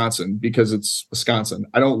Wisconsin because it's Wisconsin.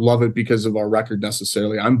 I don't love it because of our record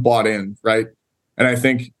necessarily. I'm bought in, right? And I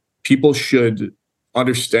think people should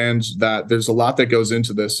understand that there's a lot that goes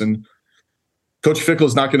into this. And Coach Fickell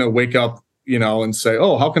is not going to wake up, and say,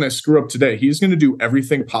 oh, how can I screw up today? He's going to do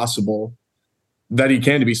everything possible that he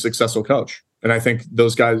can to be a successful coach. And I think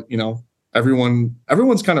those guys,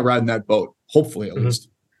 everyone's kind of riding that boat, hopefully at least,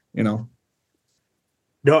 No,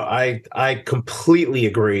 I completely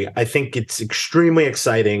agree. I think it's extremely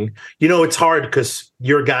exciting. It's hard because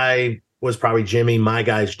your guy was probably Jimmy. My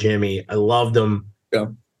guy's Jimmy. I loved him. Yeah.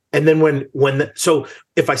 And then so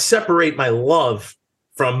if I separate my love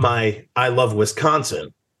from my I love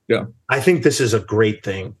Wisconsin, I think this is a great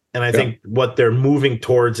thing. And I think what they're moving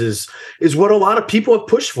towards is what a lot of people have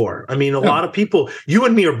pushed for. I mean, a lot of people, you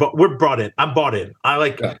and me we're brought in. I'm bought in.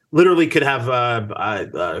 I literally could have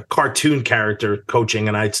a cartoon character coaching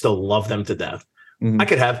and I'd still love them to death. I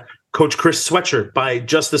could have Coach Chris Sweatshirt by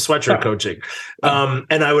Just the Sweatshirt coaching.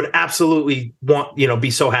 And I would absolutely want,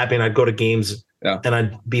 be so happy, and I'd go to games and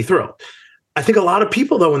I'd be thrilled. I think a lot of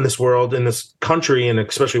people, though, in this world, in this country, and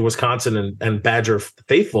especially Wisconsin and Badger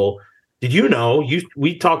faithful,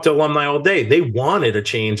 we talked to alumni all day. They wanted a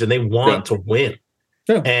change and they want to win.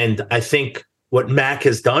 Yeah. And I think what Mac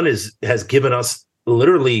has done has given us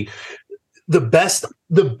literally the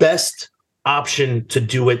best option to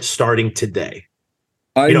do it starting today.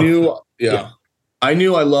 I knew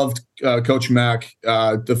I loved Coach Mac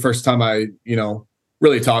the first time I,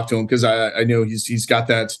 really talked to him, because I knew he's got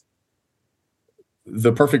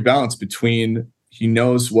the perfect balance between he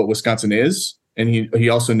knows what Wisconsin is, and he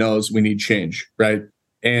also knows we need change, right?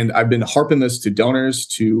 And I've been harping this to donors,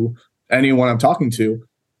 to anyone I'm talking to.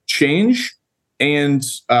 Change and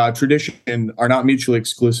tradition are not mutually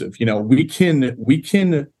exclusive. We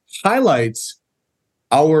can highlight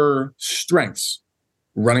our strengths.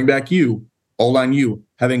 Running back you, O-line you,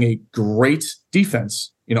 having a great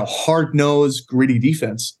defense, hard-nosed, gritty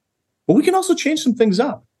defense. But we can also change some things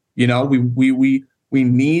up. We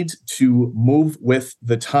need to move with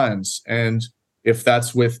the times. And if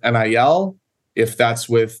that's with NIL, if that's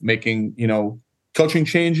with making, coaching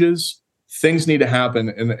changes, things need to happen.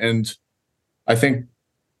 And I think,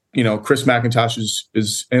 Chris McIntosh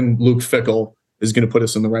is and Luke Fickell is going to put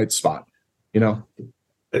us in the right spot,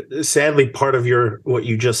 Sadly, part of what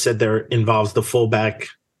you just said there involves the fullback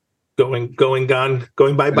going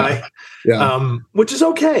bye-bye. Yeah. Which is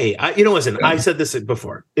okay. I said this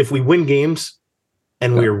before. If we win games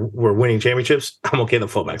and we're winning championships, I'm okay the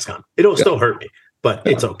fullback's gone. It'll still hurt me, but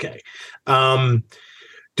it's okay.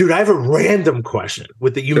 Dude, I have a random question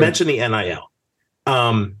you mentioned the NIL.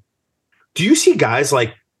 Do you see guys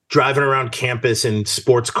like driving around campus in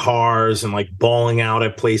sports cars and like balling out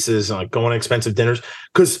at places and like going to expensive dinners?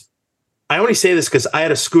 Because I only say this because I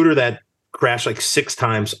had a scooter that crashed like 6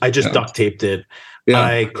 times. I just duct taped it. Yeah.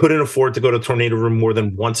 I couldn't afford to go to Tornado Room more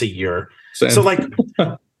than once a year. Same. So like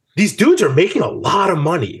these dudes are making a lot of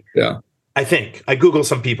money. Yeah. I think I Google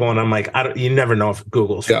some people and I'm like, you never know if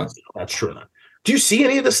Google's that's true or not. Do you see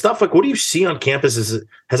any of this stuff? Like, what do you see on campus?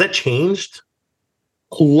 Has that changed?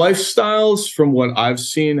 Lifestyles from what I've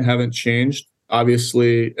seen haven't changed,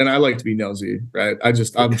 obviously. And I like to be nosy, right?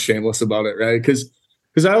 I'm shameless about it, right? Because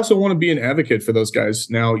I also want to be an advocate for those guys.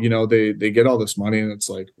 Now, they get all this money and it's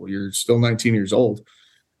like, well, you're still 19 years old.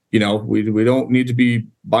 we don't need to be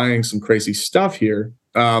buying some crazy stuff here.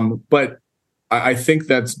 But I think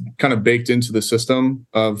that's kind of baked into the system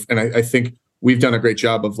and I think we've done a great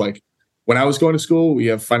job of, like, when I was going to school, we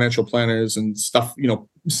have financial planners and stuff,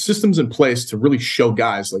 systems in place to really show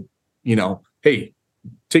guys, like, hey,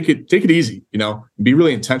 take it easy, be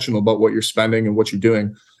really intentional about what you're spending and what you're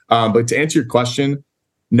doing. But to answer your question,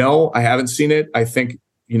 no, I haven't seen it. I think,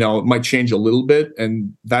 it might change a little bit,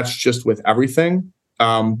 and that's just with everything.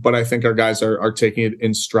 But I think our guys are taking it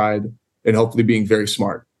in stride and hopefully being very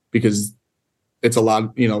smart, because it's a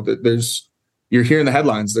lot, you're hearing the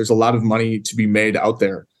headlines. There's a lot of money to be made out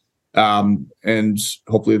there. And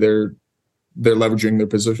hopefully they're leveraging their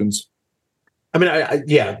positions. I mean,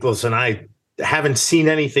 listen, I haven't seen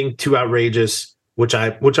anything too outrageous, which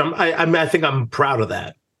I think I'm proud of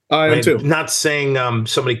that. I am too. Not saying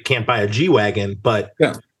somebody can't buy a G-Wagon, but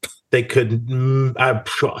they could.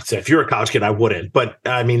 If you're a college kid, I wouldn't. But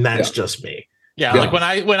I mean, that's just me. Yeah, like when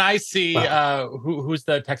I see who's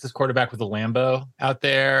the Texas quarterback with the Lambo out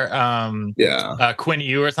there, Quinn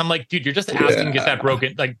Ewers, I'm like, dude, you're just asking to get that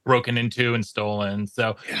broken into and stolen.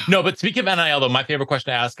 So no, but speaking of NIL, though, my favorite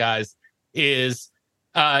question to ask guys is,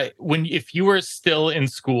 if you were still in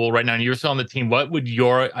school right now and you were still on the team, what would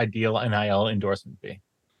your ideal NIL endorsement be?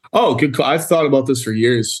 Oh, good. I've thought about this for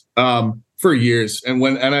years. And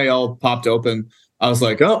when NIL popped open, I was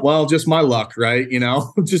like, oh, well, just my luck, right?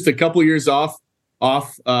 Just a couple years off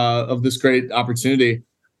of this great opportunity.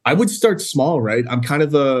 I would start small, right? I'm kind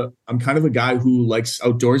of a guy who likes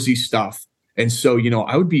outdoorsy stuff. And so,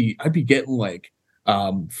 I'd be getting like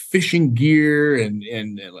fishing gear and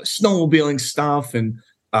snowmobiling stuff and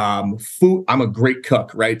food. I'm a great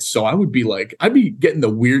cook, right? So I'd be getting the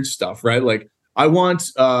weird stuff, right? Like, I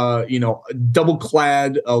want double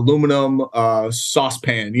clad aluminum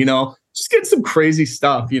saucepan, just get some crazy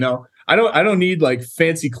stuff, I don't need like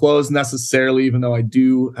fancy clothes necessarily, even though I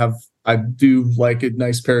do like a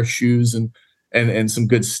nice pair of shoes and some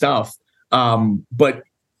good stuff. But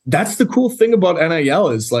that's the cool thing about NIL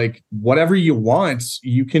is, like, whatever you want,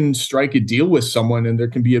 you can strike a deal with someone and there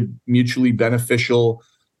can be a mutually beneficial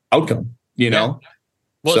outcome,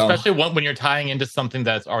 Well, especially when you're tying into something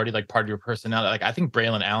that's already like part of your personality. Like, I think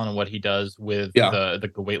Braylon Allen and what he does with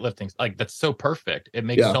the weightlifting, like, that's so perfect. It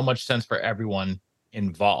makes so much sense for everyone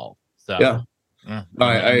involved. So I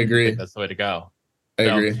agree. I think that's the way to go. I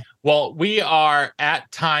agree. Well, we are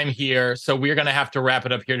at time here, so we're going to have to wrap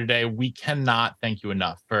it up here today. We cannot thank you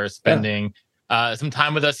enough for spending some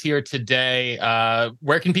time with us here today.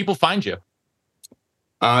 Where can people find you?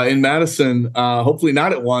 In Madison, hopefully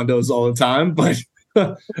not at Wando's all the time, but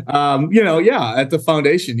at the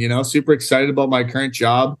foundation, super excited about my current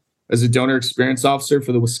job as a donor experience officer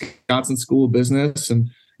for the Wisconsin School of Business. And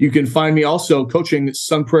you can find me also coaching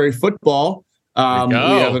Sun Prairie football. We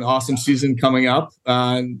have an awesome season coming up.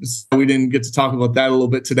 We didn't get to talk about that a little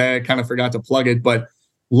bit today. I kind of forgot to plug it, but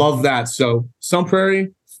love that. So Sun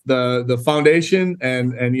Prairie, the foundation,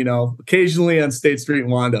 and occasionally on State Street and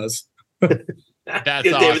Wando's. That's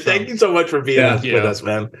awesome. David, thank you so much for being with us,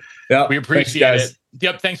 man. Yeah, we appreciate it.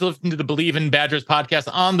 Yep. Thanks for listening to the Believe in Badgers podcast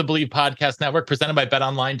on the Believe Podcast Network, presented by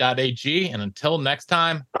betonline.ag. And until next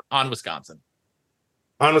time, on Wisconsin.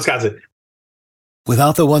 On Wisconsin.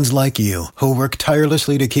 Without the ones like you, who work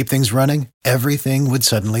tirelessly to keep things running, everything would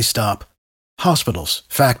suddenly stop. Hospitals,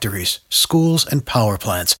 factories, schools, and power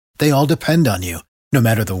plants, they all depend on you. No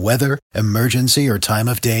matter the weather, emergency, or time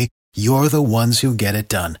of day, you're the ones who get it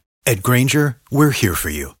done. At Grainger, we're here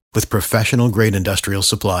for you with professional-grade industrial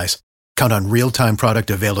supplies. Count on real-time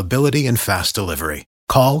product availability and fast delivery.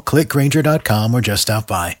 Call, click Grainger.com, or just stop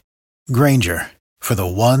by. Grainger, for the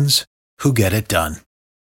ones who get it done.